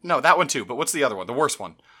 No, that one too. But what's the other one? The worst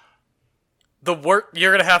one.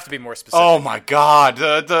 You're gonna have to be more specific. Oh my god,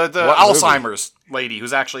 the What Alzheimer's lady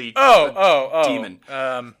who's actually Oh.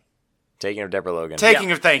 demon. Taking of Deborah Logan.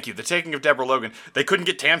 The taking of Deborah Logan. They couldn't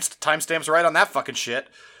get timestamps right on that fucking shit.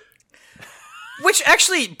 Which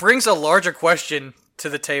actually brings a larger question to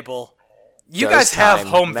the table. You Does guys have time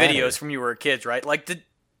home matter? videos from when you were kids, right? Like,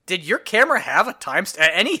 did your camera have a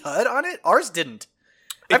any HUD on it? Ours didn't.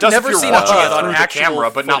 It I've does never if you're seen watching a it HUD on through the actual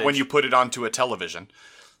camera, but not when footage. you put it onto a television.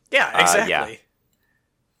 Yeah, exactly.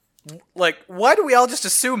 Like, why do we all just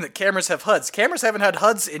assume that cameras have HUDs? Cameras haven't had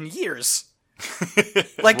HUDs in years.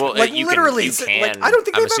 Like, Well, literally, you can. like, I don't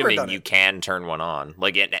think I'm they've ever assuming done you it. can turn one on.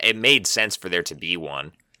 Like it made sense for there to be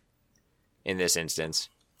one in this instance.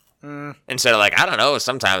 Instead of like, I don't know,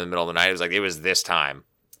 sometime in the middle of the night, it was this time.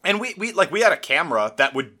 And we had a camera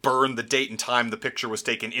that would burn the date and time the picture was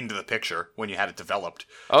taken into the picture when you had it developed.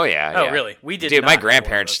 Oh yeah. Oh, yeah. really? We did. Dude, not my have one of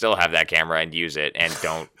grandparents those. still have that camera and use it and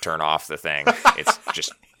don't turn off the thing. It's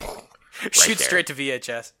just shoot there. straight to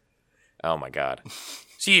VHS. oh my god.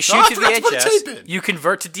 So you shoot I to forgot to put a tape VHS, in. you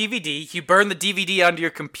convert to DVD, you burn the DVD onto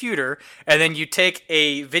your computer, and then you take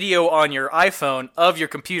a video on your iPhone of your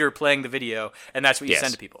computer playing the video, and that's what you Yes.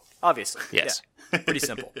 send to people. Obviously. Yes. Yeah. Pretty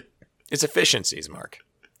simple. It's efficiencies, Mark.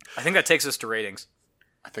 I think that takes us to ratings.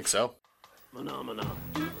 I think so. Phenomena.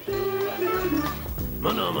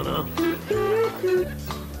 Phenomena.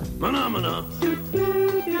 Phenomena.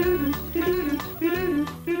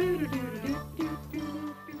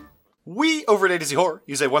 We, over at A to Z Horror,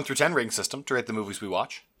 use a 1 through 10 rating system to rate the movies we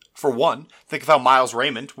watch. For 1, think of how Miles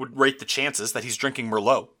Raymond would rate the chances that he's drinking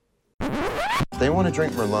Merlot. If they want to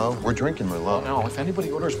drink Merlot, we're drinking Merlot. No, if anybody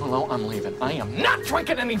orders Merlot, I'm leaving. I am not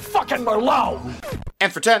drinking any fucking Merlot!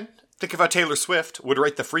 And for 10, think of how Taylor Swift would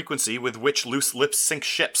rate the frequency with which loose lips sink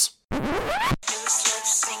ships.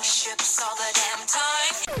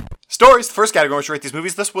 Stories, the first category in which to rate these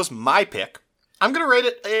movies. This was my pick. I'm going to rate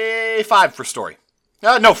it a 5 for story.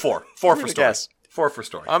 No, 4. 4 for story. Guess. 4 for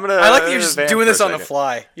story. I like that you're just doing this on the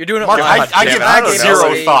fly. You're doing it Mark, live. I give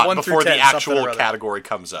zero thought 1 before through the 10, actual category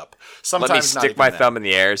comes up. Sometimes Let me not stick even my that. thumb in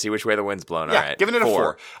the air, see which way the wind's blowing. Yeah, All right. giving it a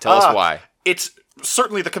 4. Tell us why. It's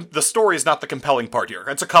certainly the story is not the compelling part here.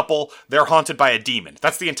 It's a couple, they're haunted by a demon.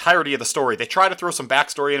 That's the entirety of the story. They try to throw some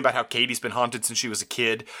backstory in about how Katie's been haunted since she was a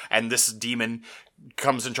kid, and this demon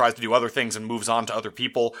comes and tries to do other things and moves on to other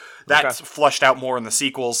people. That's flushed out more in the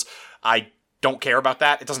sequels. I don't care about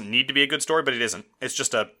that. It doesn't need to be a good story, but it isn't. It's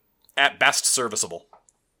just at best, serviceable.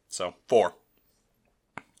 So, 4.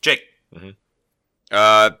 Jake.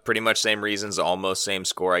 Pretty much same reasons, almost same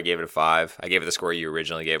score. I gave it a 5. I gave it the score you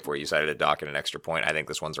originally gave before you decided to dock it an extra point. I think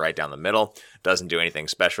this one's right down the middle. Doesn't do anything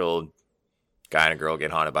special. Guy and a girl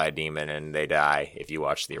get haunted by a demon and they die if you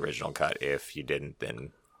watch the original cut. If you didn't,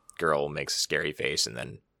 then girl makes a scary face and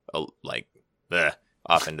then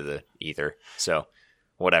off into the ether. So,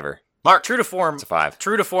 whatever. Mark. True to form. It's a 5.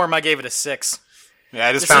 True to form, I gave it a 6. Yeah,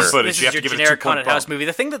 it is found footage. This You have is to your give it a generic 2-point haunted bump. house movie.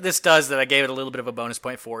 The thing that this does that I gave it a little bit of a bonus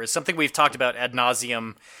point for is something we've talked about ad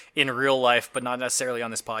nauseum in real life, but not necessarily on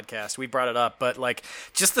this podcast. We brought it up, but like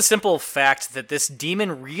just the simple fact that this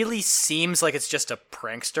demon really seems like it's just a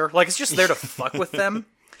prankster, like it's just there to fuck with them.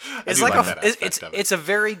 It's do like like that aspect of it. it's a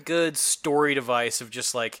very good story device of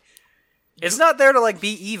just like. It's not there to like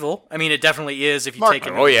be evil. I mean, it definitely is if you Mark, take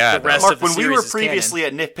it. yeah, the rest Mark, of the when we series were as previously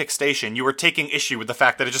canon. at Nitpick Station, you were taking issue with the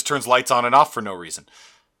fact that it just turns lights on and off for no reason.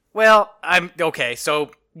 Well, I'm okay. So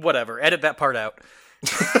whatever. Edit that part out.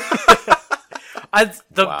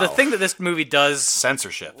 The thing that this movie does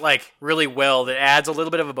Censorship. like really well that adds a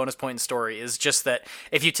little bit of a bonus point in story is just that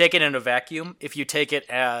if you take it in a vacuum, if you take it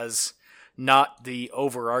as not the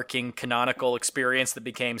overarching canonical experience that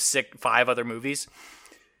became 5 other movies.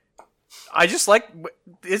 I just like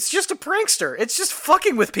it's just a prankster. It's just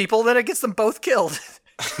fucking with people, then it gets them both killed.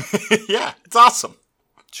 Yeah, it's awesome.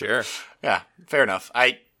 Sure. Yeah, fair enough.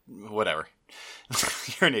 Whatever.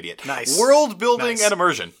 You're an idiot. Nice. World building Nice. and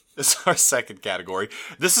immersion is our second category.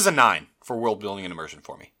 This is a 9 for world building and immersion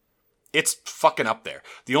for me. It's fucking up there.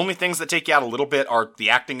 The only things that take you out a little bit are the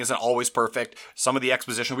acting isn't always perfect, some of the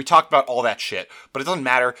exposition. We talked about all that shit, but it doesn't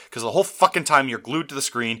matter because the whole fucking time you're glued to the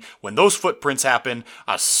screen. When those footprints happen,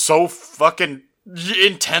 I was so fucking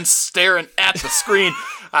intense staring at the screen.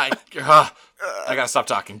 I gotta stop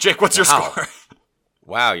talking. Jake, what's your score?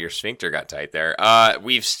 Wow, your sphincter got tight there.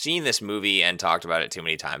 We've seen this movie and talked about it too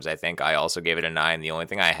many times. I think I also gave it a 9. The only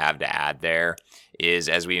thing I have to add there is,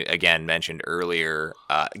 as we again mentioned earlier,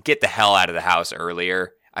 get the hell out of the house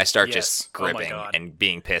earlier. I start Yes. just Oh my gripping God. and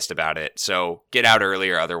being pissed about it. So get out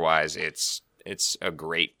earlier, otherwise it's a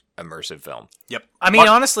great immersive film. Yep. I mean,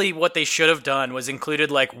 honestly, what they should have done was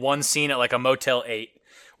included like one scene at like a Motel 8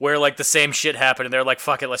 where like the same shit happened and they're like,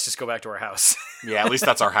 fuck it, let's just go back to our house. Yeah, at least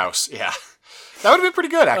that's our house. Yeah. That would have been pretty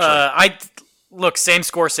good, actually. Look, same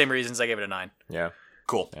score, same reasons. I gave it a 9. Yeah.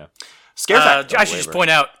 Cool. Yeah. Scare factor. I should just point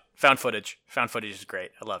out found footage. Found footage is great.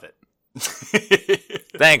 I love it.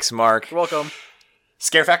 Thanks, Mark. You're welcome.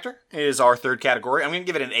 Scare factor is our third category. I'm going to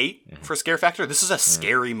give it an 8 for scare factor. This is a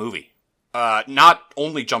scary movie. Not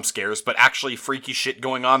only jump scares, but actually freaky shit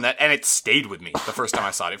going on and it stayed with me the first time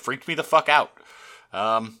I saw it. It freaked me the fuck out.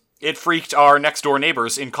 It freaked our next door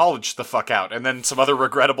neighbors in college the fuck out, and then some other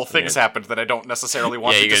regrettable things happened that I don't necessarily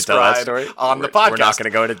want to you gonna tell that describe story? on the podcast. We're not going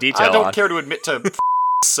to go into detail I don't on. care to admit to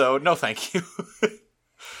so no thank you.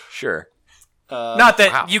 Sure. Not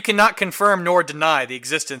that wow. you cannot confirm nor deny the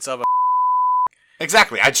existence of a.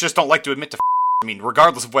 Exactly. I just don't like to admit to I mean,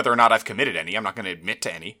 regardless of whether or not I've committed any, I'm not going to admit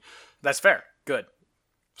to any. That's fair. Good.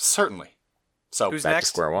 Certainly. So Who's back to next?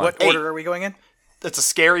 square one. What order are we going in? it's a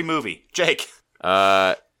scary movie. Jake.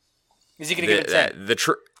 Is he going to give it a 10?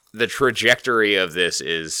 The trajectory of this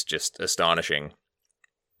is just astonishing.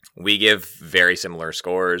 We give very similar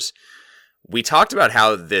scores. We talked about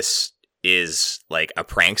how this is like a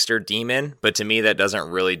prankster demon, but to me that doesn't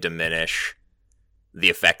really diminish the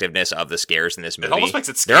effectiveness of the scares in this movie. It almost makes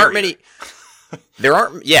it scarier. There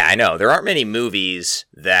aren't many. Yeah, I know. There aren't many movies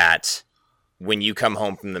that when you come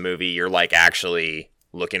home from the movie, you're like actually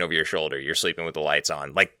looking over your shoulder. You're sleeping with the lights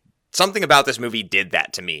on. Like something about this movie did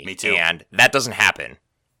that to me. Me too. And that doesn't happen.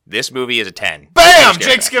 This movie is a 10. Bam!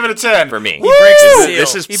 Jake's giving it a 10. For me. He breaks the seal.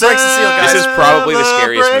 This is He breaks the seal, guys. This is probably the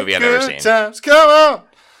scariest movie I've ever seen. Times. Come on!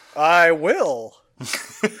 I will.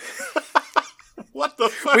 What the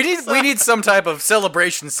fuck? We need some type of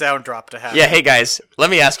celebration sound drop to happen. Yeah, hey guys, let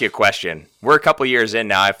me ask you a question. We're a couple years in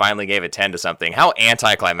now. I finally gave a 10 to something. How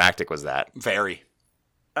anticlimactic was that? Very.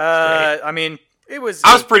 I mean, it was.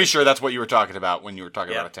 I was pretty sure that's what you were talking about when you were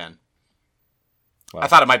talking about a 10. Well, I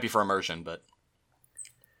thought it might be for immersion, but...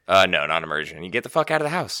 No, not immersion. You get the fuck out of the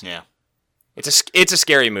house. Yeah. It's a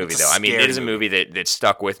scary movie, It's a though. I mean, scary it is a movie that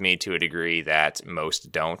stuck with me to a degree that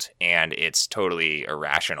most don't, and it's totally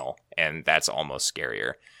irrational, and that's almost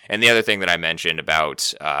scarier. And the other thing that I mentioned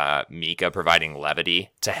about Mika providing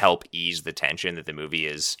levity to help ease the tension that the movie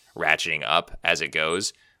is ratcheting up as it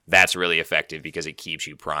goes, that's really effective because it keeps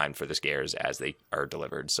you primed for the scares as they are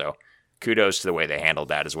delivered. So kudos to the way they handled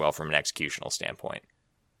that as well from an executional standpoint.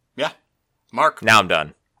 Yeah. Mark. Now I'm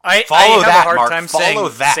done. I Follow have that, a hard Mark. time Follow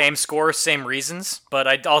saying that. same score, same reasons, but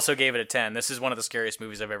I also gave it a 10. This is one of the scariest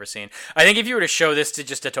movies I've ever seen. I think if you were to show this to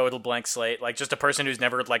just a total blank slate, like just a person who's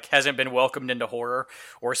never, like, hasn't been welcomed into horror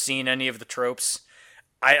or seen any of the tropes,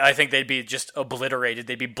 I think they'd be just obliterated.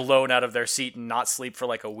 They'd be blown out of their seat and not sleep for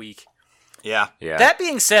like a week. Yeah. Yeah. That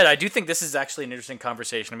being said, I do think this is actually an interesting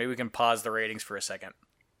conversation. Maybe we can pause the ratings for a second.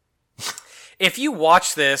 If you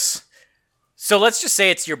watch this... So let's just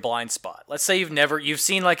say it's your blind spot. Let's say you've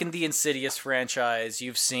seen like in the Insidious franchise,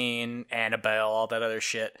 you've seen Annabelle, all that other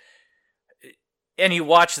shit, and you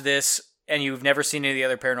watch this and you've never seen any of the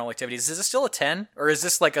other Paranormal Activities. Is this still a 10, or is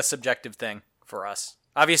this like a subjective thing for us?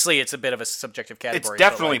 Obviously, it's a bit of a subjective category. It's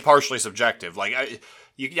definitely partially subjective. Like,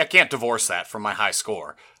 I can't divorce that from my high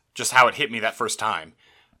score. Just how it hit me that first time.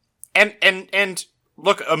 And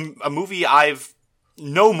look, a movie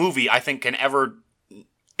no movie I think can ever...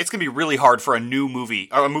 It's going to be really hard for a new movie,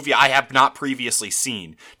 or a movie I have not previously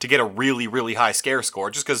seen, to get a really, really high scare score.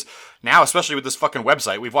 Just because now, especially with this fucking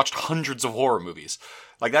website, we've watched hundreds of horror movies.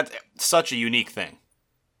 Like, that's such a unique thing.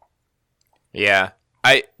 Yeah.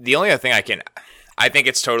 The only other thing I think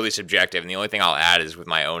it's totally subjective, and the only thing I'll add is with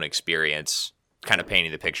my own experience, kind of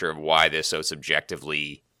painting the picture of why this so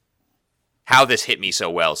subjectively, how this hit me so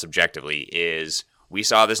well subjectively, is we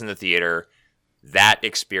saw this in the theater. That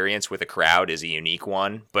experience with a crowd is a unique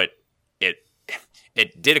one, but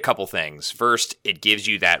it did a couple things. First, it gives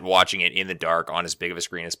you that watching it in the dark on as big of a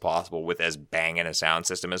screen as possible with as banging a sound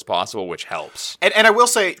system as possible, which helps. And I will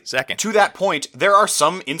say, Second, to that point, there are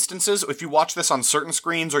some instances, if you watch this on certain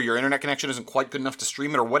screens or your internet connection isn't quite good enough to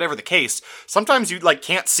stream it or whatever the case, sometimes you like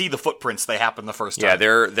can't see the footprints they happen the first time. Yeah,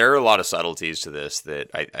 there are a lot of subtleties to this that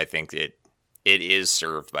I think it is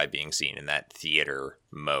served by being seen in that theater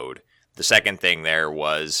mode. The second thing there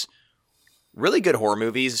was really good horror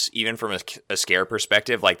movies, even from a scare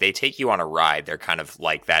perspective. Like, they take you on a ride. They're kind of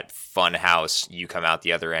like that fun house. You come out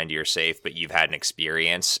the other end, you're safe, but you've had an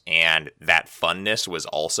experience. And that funness was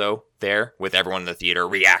also there with everyone in the theater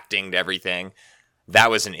reacting to everything.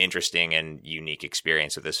 That was an interesting and unique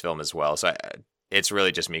experience with this film as well. So it's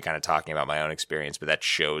really just me kind of talking about my own experience, but that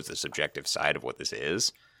shows the subjective side of what this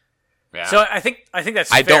is. Yeah. So I think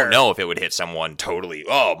that's I fair. don't know if it would hit someone totally,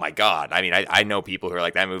 oh my God. I mean, I know people who are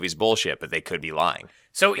like, that movie's bullshit, but they could be lying.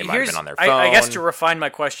 So They might have here's, been on their I guess phone. to refine my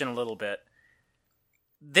question a little bit,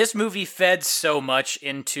 this movie fed so much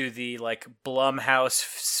into the like Blumhouse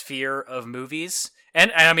sphere of movies,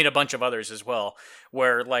 and I mean a bunch of others as well,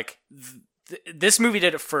 where like this movie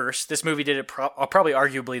did it first. This movie did it probably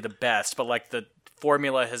arguably the best, but like the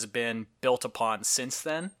formula has been built upon since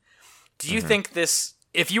then. Do you think this?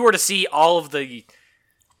 If you were to see all of the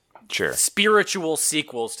Sure. spiritual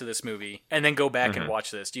sequels to this movie and then go back and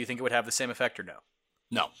watch this, do you think it would have the same effect or no?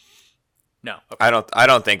 No. No. Okay. I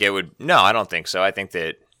don't think it would. No, I don't think so. I think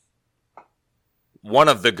that one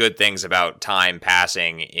of the good things about time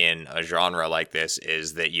passing in a genre like this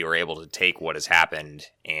is that you are able to take what has happened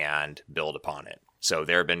and build upon it. So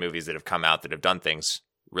there have been movies that have come out that have done things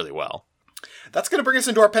really well. That's going to bring us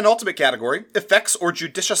into our penultimate category, effects or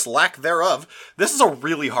judicious lack thereof. This is a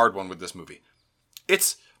really hard one with this movie.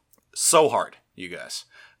 It's so hard, you guys.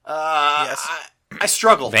 Yes. I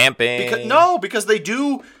struggle. Vamping. Because they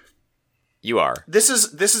do... You are. This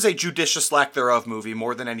is a judicious lack thereof movie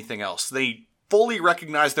more than anything else. They fully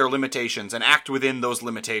recognize their limitations and act within those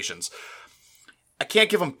limitations. I can't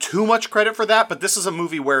give them too much credit for that, but this is a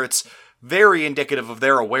movie where it's very indicative of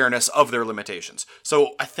their awareness of their limitations.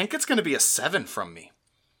 So I think it's going to be a 7 from me.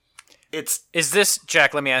 Is this,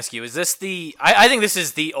 Jack, let me ask you, is this I think this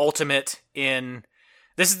is the ultimate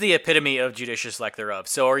this is the epitome of judicious lack thereof.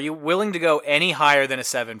 So are you willing to go any higher than a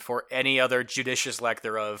 7 for any other judicious lack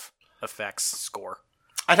thereof effects score?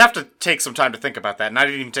 I'd have to take some time to think about that, and I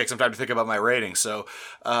didn't even take some time to think about my rating, so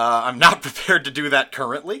I'm not prepared to do that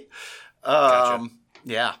currently. Gotcha.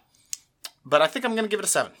 Yeah. But I think I'm going to give it a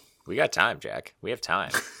 7. We got time, Jack. We have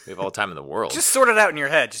time. We have all the time in the world. Just sort it out in your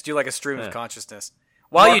head. Just do like a stream of consciousness.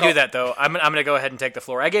 While you do that, though, I'm going to go ahead and take the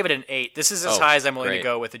floor. I gave it an 8. This is as high as I'm willing to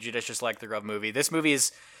go with a judicious like the Rub movie. This movie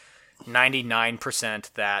is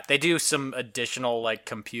 99% that. They do some additional like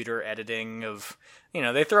computer editing of,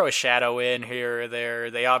 they throw a shadow in here or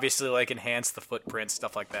there. They obviously like enhance the footprint,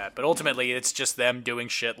 stuff like that. But ultimately, it's just them doing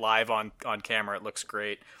shit live on camera. It looks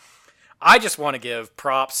great. I just want to give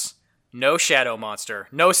props. No shadow monster.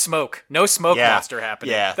 No smoke. No smoke monster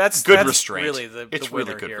happening. Yeah, that's restraint. Really it's really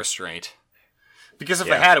winner good here. restraint. Because if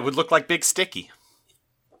they had, it would look like Big Sticky.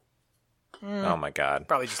 Oh my god.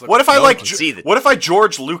 Probably just look What if I what if I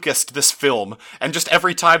George Lucased this film and just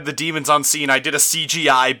every time the demon's on scene, I did a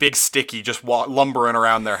CGI Big Sticky just lumbering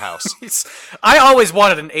around their house? I always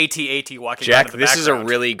wanted an AT-AT walking Jack, around in the this background.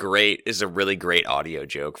 is a really great audio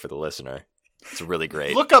joke for the listener. It's really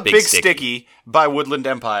great. Look up Big Sticky by Woodland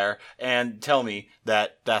Empire and tell me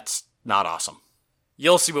that that's not awesome.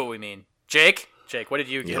 You'll see what we mean. Jake, what did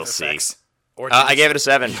you give You'll this see. X? Or I gave it a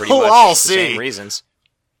 7, pretty You'll much. all the see. same reasons.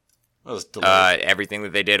 That was delayed. Everything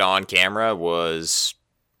that they did on camera was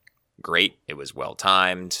great. It was well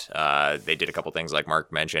timed. They did a couple things like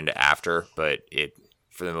Mark mentioned after, but it,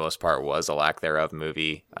 for the most part, was a lack thereof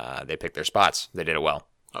movie. They picked their spots. They did it well.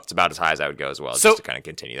 It's about as high as I would go as well, just to kind of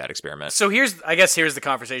continue that experiment. So here's the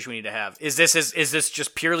conversation we need to have. Is this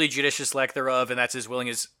just purely judicious lack thereof, and that's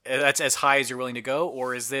as high as you're willing to go,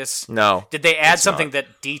 or is this? No. Did they add something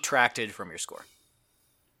that detracted from your score?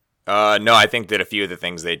 No, I think that a few of the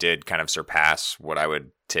things they did kind of surpass what I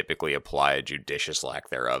would typically apply a judicious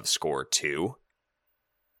lack thereof score to.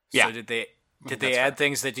 Yeah. So did they add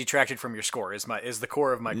things that detracted from your score? Is the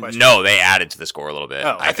core of my question. No, they added to the score a little bit.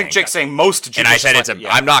 Oh, I think Jake's saying most judicious. And I said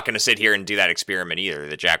I'm not going to sit here and do that experiment either.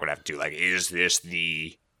 That Jack would have to do. Like, is this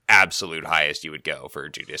the absolute highest you would go for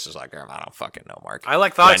judicious lack thereof? I don't fucking know, Mark. I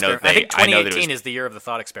like thought experiment. I think I know 2018 is the year of the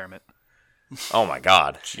thought experiment. Oh my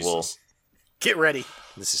god. Well, get ready.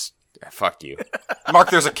 This is fuck you.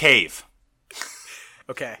 Mark, there's a cave.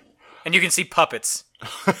 Okay. And you can see puppets.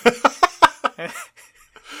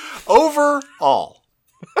 Overall,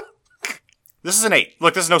 this is an 8.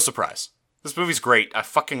 Look, this is no surprise. This movie's great. I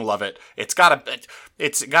fucking love it. It's got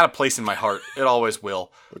a place in my heart. It always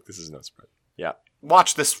will. Look, this is no surprise. Yeah.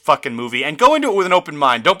 Watch this fucking movie and go into it with an open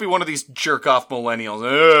mind. Don't be one of these jerk-off millennials.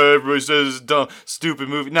 Everybody says it's a dumb, stupid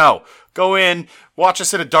movie. No. Go in, watch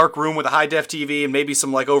this in a dark room with a high-def TV and maybe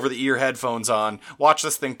some, like, over-the-ear headphones on. Watch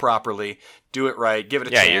this thing properly. Do it right. Give it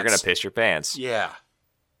a chance. Yeah, you're going to piss your pants. Yeah.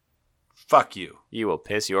 Fuck you. You will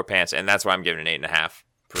piss your pants, and that's why I'm giving it an 8.5.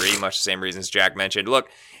 Pretty much the same reasons Jack mentioned. Look,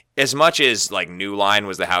 as much as like New Line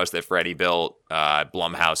was the house that Freddy built,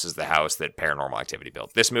 Blumhouse is the house that Paranormal Activity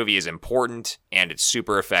built. This movie is important, and it's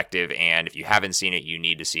super effective, and if you haven't seen it, you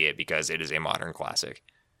need to see it because it is a modern classic.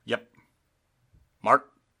 Yep. Mark?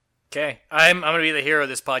 Okay, I'm going to be the hero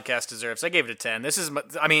this podcast deserves. I gave it a 10. This is,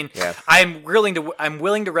 I'm willing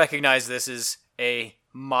to recognize this is a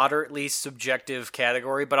moderately subjective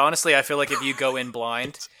category, but honestly, I feel like if you go in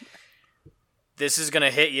blind, this is going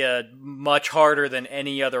to hit you much harder than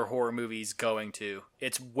any other horror movie's going to.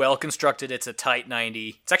 It's well constructed. It's a tight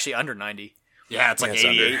 90. It's actually under 90. Yeah, it's like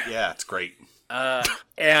 88. Yeah, it's great.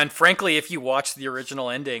 And frankly, if you watch the original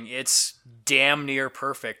ending, it's damn near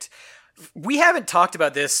perfect. We haven't talked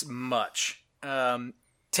about this much.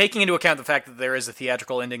 Taking into account the fact that there is a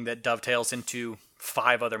theatrical ending that dovetails into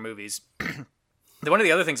 5 other movies. One of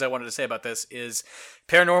the other things I wanted to say about this is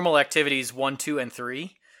Paranormal Activities 1, 2, and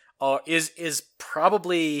 3 is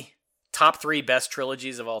probably top 3 best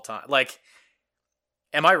trilogies of all time. Like,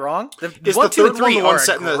 am I wrong? Is 1, the 2, and third one 3 the one are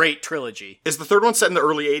set a great trilogy. Is the third one set in the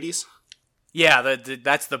early 80s? Yeah,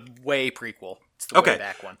 that's the way prequel. It's the way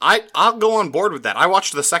back one. I'll go on board with that. I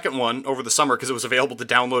watched the second one over the summer because it was available to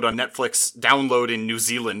download on Netflix, download in New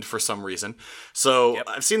Zealand for some reason. So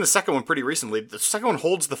I've seen the second one pretty recently. The second one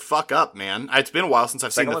holds the fuck up, man. It's been a while since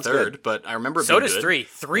I've seen the third, but I remember it being good. So does 3.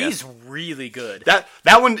 3's really good. That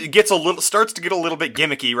one starts to get a little bit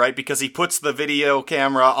gimmicky, right? Because he puts the video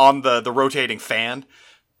camera on the rotating fan.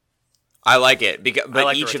 I like it,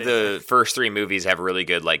 but each of the first 3 movies have really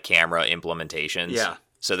good like camera implementations. Yeah.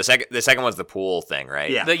 So the second one's the pool thing,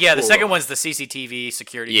 right? Yeah. The second one's the CCTV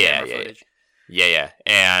security camera footage. Yeah.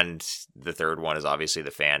 And the third one is obviously the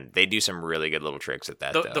fan. They do some really good little tricks at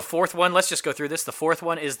that, though. The fourth one, let's just go through this. The fourth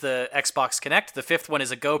one is the Xbox Kinect. The fifth one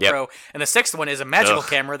is a GoPro. And the sixth one is a magical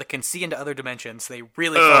camera that can see into other dimensions. They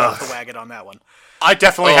really fell off the wagon on that one. I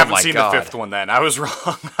definitely haven't seen the fifth one then. I was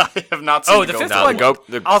wrong. I have not seen the fifth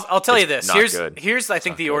one. I'll tell you this. Here's I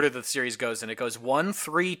think the order that the series goes in. It goes 1,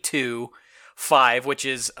 3, 2, 5, which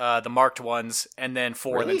is the marked ones, and then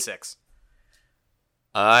 4 and then 6.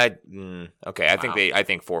 Okay. I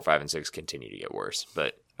think 4, 5, and 6 continue to get worse,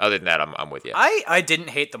 but other than that, I'm with you. I didn't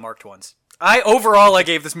hate the marked ones. Overall I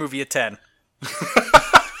gave this movie a 10.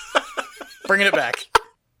 Bringing it back.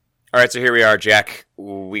 All right, so here we are, Jack.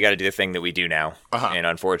 We got to do the thing that we do now, and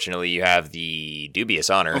unfortunately, you have the dubious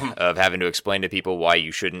honor of having to explain to people why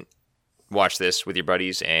you shouldn't watch this with your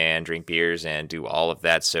buddies and drink beers and do all of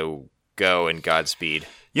that. So go and Godspeed.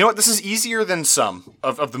 You know what? This is easier than some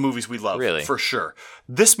of the movies we love, really? For sure.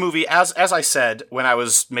 This movie, as I said when I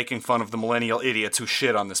was making fun of the millennial idiots who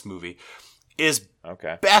shit on this movie, is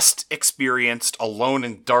best experienced alone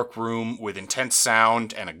in a dark room with intense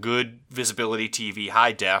sound and a good visibility TV,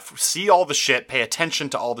 high def. See all the shit, pay attention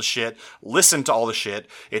to all the shit, listen to all the shit.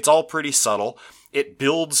 It's all pretty subtle. It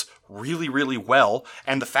builds really, really well,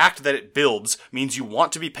 and the fact that it builds means you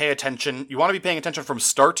want to be paying attention. You want to be paying attention from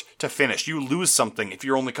start to finish. You lose something if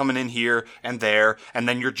you're only coming in here and there, and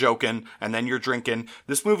then you're joking, and then you're drinking.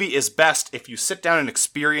 This movie is best if you sit down and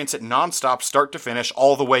experience it nonstop, start to finish,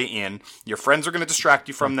 all the way in. Your friends are going to distract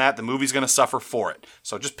you from that. The movie's going to suffer for it.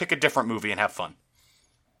 So just pick a different movie and have fun.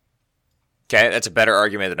 Okay, that's a better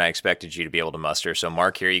argument than I expected you to be able to muster. So,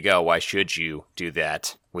 Mark, here you go. Why should you do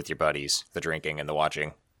that with your buddies? The drinking and the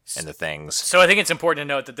watching and the things. So I think it's important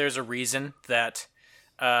to note that there's a reason that,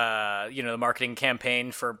 the marketing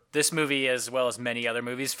campaign for this movie, as well as many other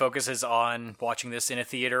movies, focuses on watching this in a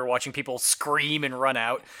theater, watching people scream and run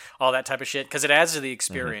out, all that type of shit, because it adds to the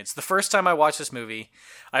experience. The first time I watched this movie,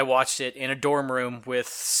 I watched it in a dorm room with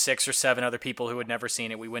 6 or 7 other people who had never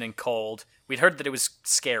seen it. We went in cold. We'd heard that it was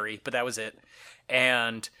scary, but that was it.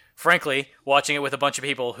 And frankly, watching it with a bunch of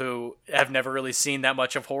people who have never really seen that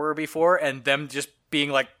much of horror before, and them just being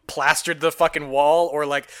like plastered to the fucking wall, or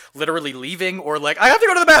like literally leaving, or like, I have to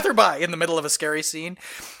go to the bathroom, bye, in the middle of a scary scene,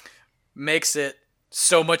 makes it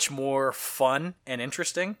so much more fun and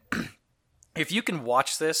interesting. If you can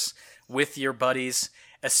watch this with your buddies,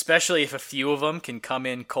 especially if a few of them can come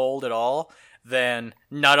in cold at all, then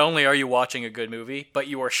not only are you watching a good movie, but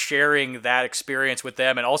you are sharing that experience with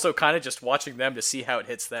them, and also kind of just watching them to see how it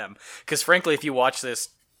hits them. Because frankly, if you watch this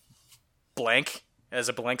blank, as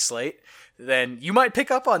a blank slate, then you might pick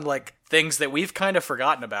up on like things that we've kind of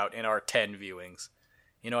forgotten about in our 10 viewings.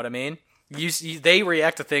 You know what I mean? They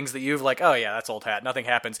react to things that you've like, oh yeah, that's old hat, nothing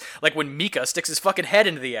happens. Like when Mika sticks his fucking head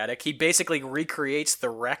into the attic, he basically recreates the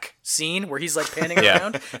wreck scene where he's like panning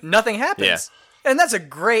around. Nothing happens. Yeah. And that's a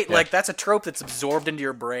great, that's a trope that's absorbed into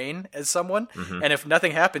your brain as someone. Mm-hmm. And if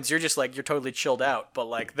nothing happens, you're just like, you're totally chilled out. But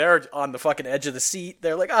like, they're on the fucking edge of the seat.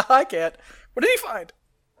 They're like, I can't. What did he find?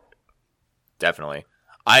 Definitely.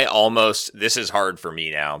 This is hard for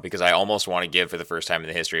me now, because I almost want to give, for the first time in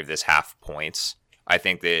the history of this, half points. I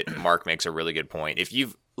think that Mark makes a really good point. If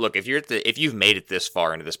you've made it this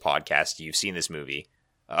far into this podcast, you've seen this movie.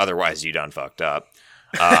 Otherwise, you done fucked up.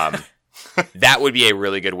 That would be a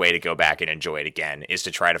really good way to go back and enjoy it again, is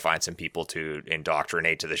to try to find some people to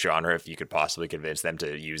indoctrinate to the genre. If you could possibly convince them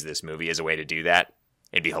to use this movie as a way to do that,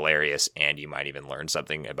 it'd be hilarious, and you might even learn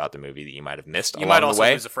something about the movie that you might have missed along the way. You might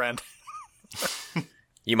also lose a friend.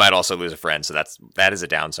 You might also lose a friend, so that is a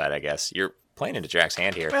downside, I guess. You're playing into Jack's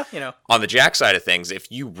hand here. Well, you know. On the Jack side of things,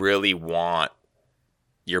 if you really want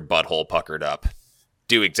your butthole puckered up,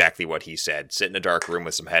 do exactly what he said. Sit in a dark room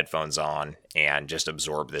with some headphones on and just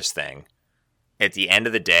absorb this thing. At the end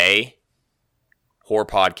of the day, horror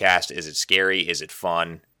podcast, is it scary? Is it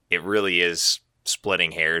fun? It really is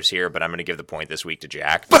splitting hairs here, but I'm going to give the point this week to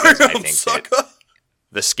Jack, because I think that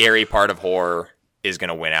the scary part of horror is going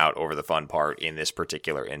to win out over the fun part in this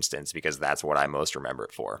particular instance, because that's what I most remember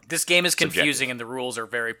it for. This game is confusing, and the rules are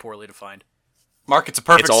very poorly defined. Mark, it's a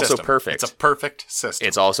perfect system. It's also perfect. It's a perfect system.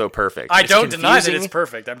 It's also perfect. I don't deny that it's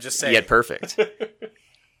perfect. I'm just saying. Yet perfect.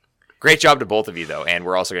 Great job to both of you, though, and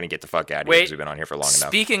we're also going to get the fuck out of here because we've been on here for long enough.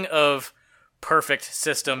 Speaking of perfect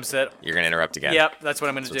systems that... You're going to interrupt again. Yep, that's what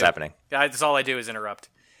I'm going to do. What's happening? That's all I do is interrupt.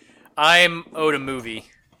 I'm owed a movie.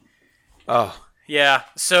 Oh. Yeah,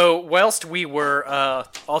 so whilst we were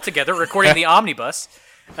all together recording the Omnibus,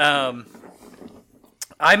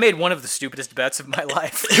 I made one of the stupidest bets of my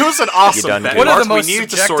life. It was an awesome bet. One of the Mark,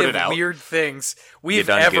 most subjective, weird things we've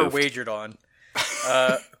ever wagered on.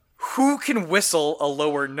 Who can whistle a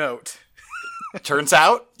lower note? Turns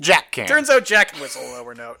out, Jack can. Turns out Jack can whistle a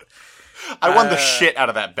lower note. I won the shit out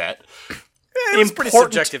of that bet. It was pretty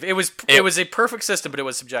subjective. It was a perfect system, but it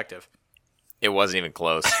was subjective. It wasn't even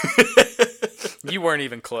close. You weren't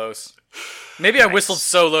even close. Maybe I whistled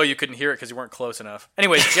so low you couldn't hear it because you weren't close enough.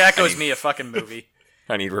 Anyways, Jack owes me a fucking movie.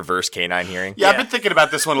 I need reverse canine hearing. Yeah, I've been thinking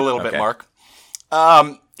about this one a little bit, Mark.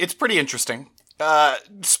 It's pretty interesting.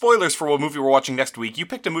 Spoilers for what movie we're watching next week. You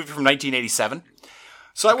picked a movie from 1987.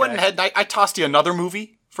 So I went ahead and I tossed you another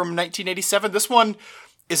movie from 1987. This one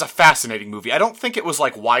is a fascinating movie. I don't think it was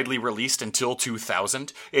like widely released until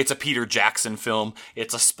 2000. It's a Peter Jackson film.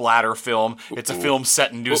 It's a splatter film. It's a film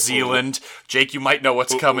set in New Zealand. Jake, you might know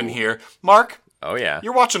what's coming here. Mark? Oh, yeah.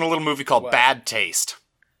 You're watching a little movie called Bad Taste.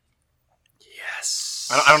 Yes.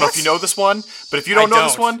 I don't know if you know this one, but if you don't know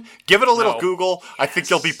this one, give it a little Google. I think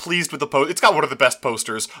you'll be pleased with the post. It's got one of the best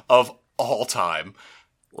posters of all time.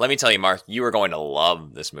 Let me tell you, Mark, you are going to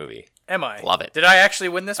love this movie. Am I? Love it. Did I actually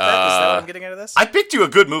win this bet? Is that what I'm getting out of this? I picked you a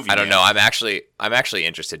good movie. I don't know. I'm actually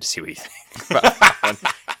interested to see what you think about that one.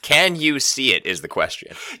 Can you see it is the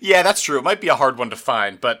question. Yeah, that's true. It might be a hard one to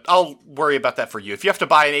find, but I'll worry about that for you. If you have to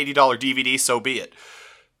buy an $80 DVD, so be it.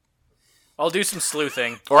 I'll do some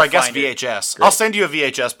sleuthing. Or I guess VHS. I'll send you a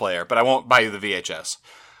VHS player, but I won't buy you the VHS.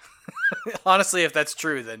 Honestly, if that's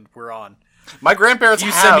true, then we're on. My grandparents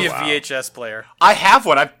You have... send me a VHS player. I have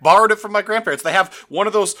one. I borrowed it from my grandparents. They have one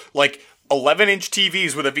of those, like, 11-inch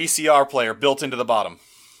TVs with a VCR player built into the bottom.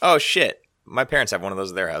 Oh, shit. My parents have one of those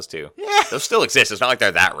at their house, too. Yeah. Those still exist. It's not like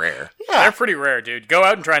they're that rare. Yeah. They're pretty rare, dude. Go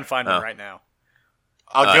out and try and find one right now.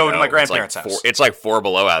 I'll go to my grandparents' house. It's like 4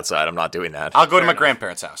 below outside. I'm not doing that. I'll go to my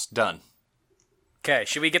grandparents' house. Done. Okay,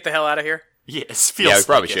 should we get the hell out of here? Yes, yeah, we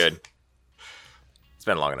probably should. It's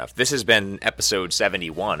been long enough. This has been episode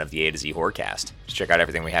 71 of the A to Z Horrorcast. To check out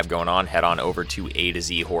everything we have going on, head on over to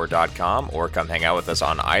atozhorror.com or come hang out with us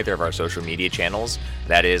on either of our social media channels.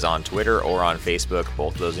 That is on Twitter or on Facebook.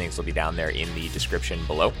 Both of those links will be down there in the description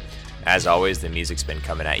below. As always, the music's been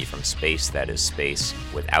coming at you from space. That is space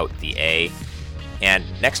without the A. And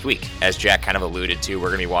next week, as Jack kind of alluded to, we're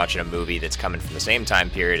going to be watching a movie that's coming from the same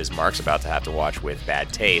time period as Mark's about to have to watch with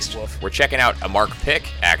Bad Taste. Woof. We're checking out a Mark pick,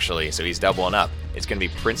 actually, so he's doubling up. It's going to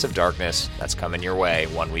be Prince of Darkness. That's coming your way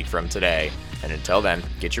 1 week from today. And until then,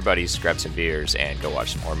 get your buddies, grab some beers, and go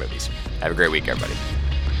watch some horror movies. Have a great week, everybody.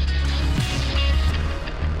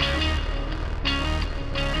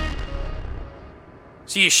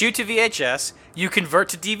 So you shoot to VHS, you convert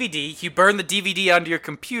to DVD, you burn the DVD onto your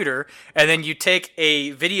computer, and then you take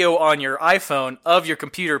a video on your iPhone of your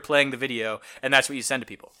computer playing the video, and that's what you send to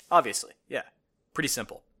people. Obviously. Yeah. Pretty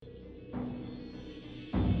simple.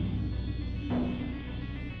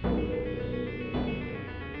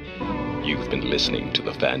 You've been listening to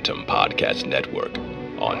the Phantom Podcast Network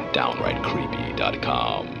on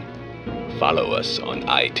DownrightCreepy.com. Follow us on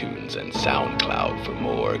iTunes and SoundCloud for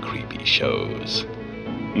more creepy shows.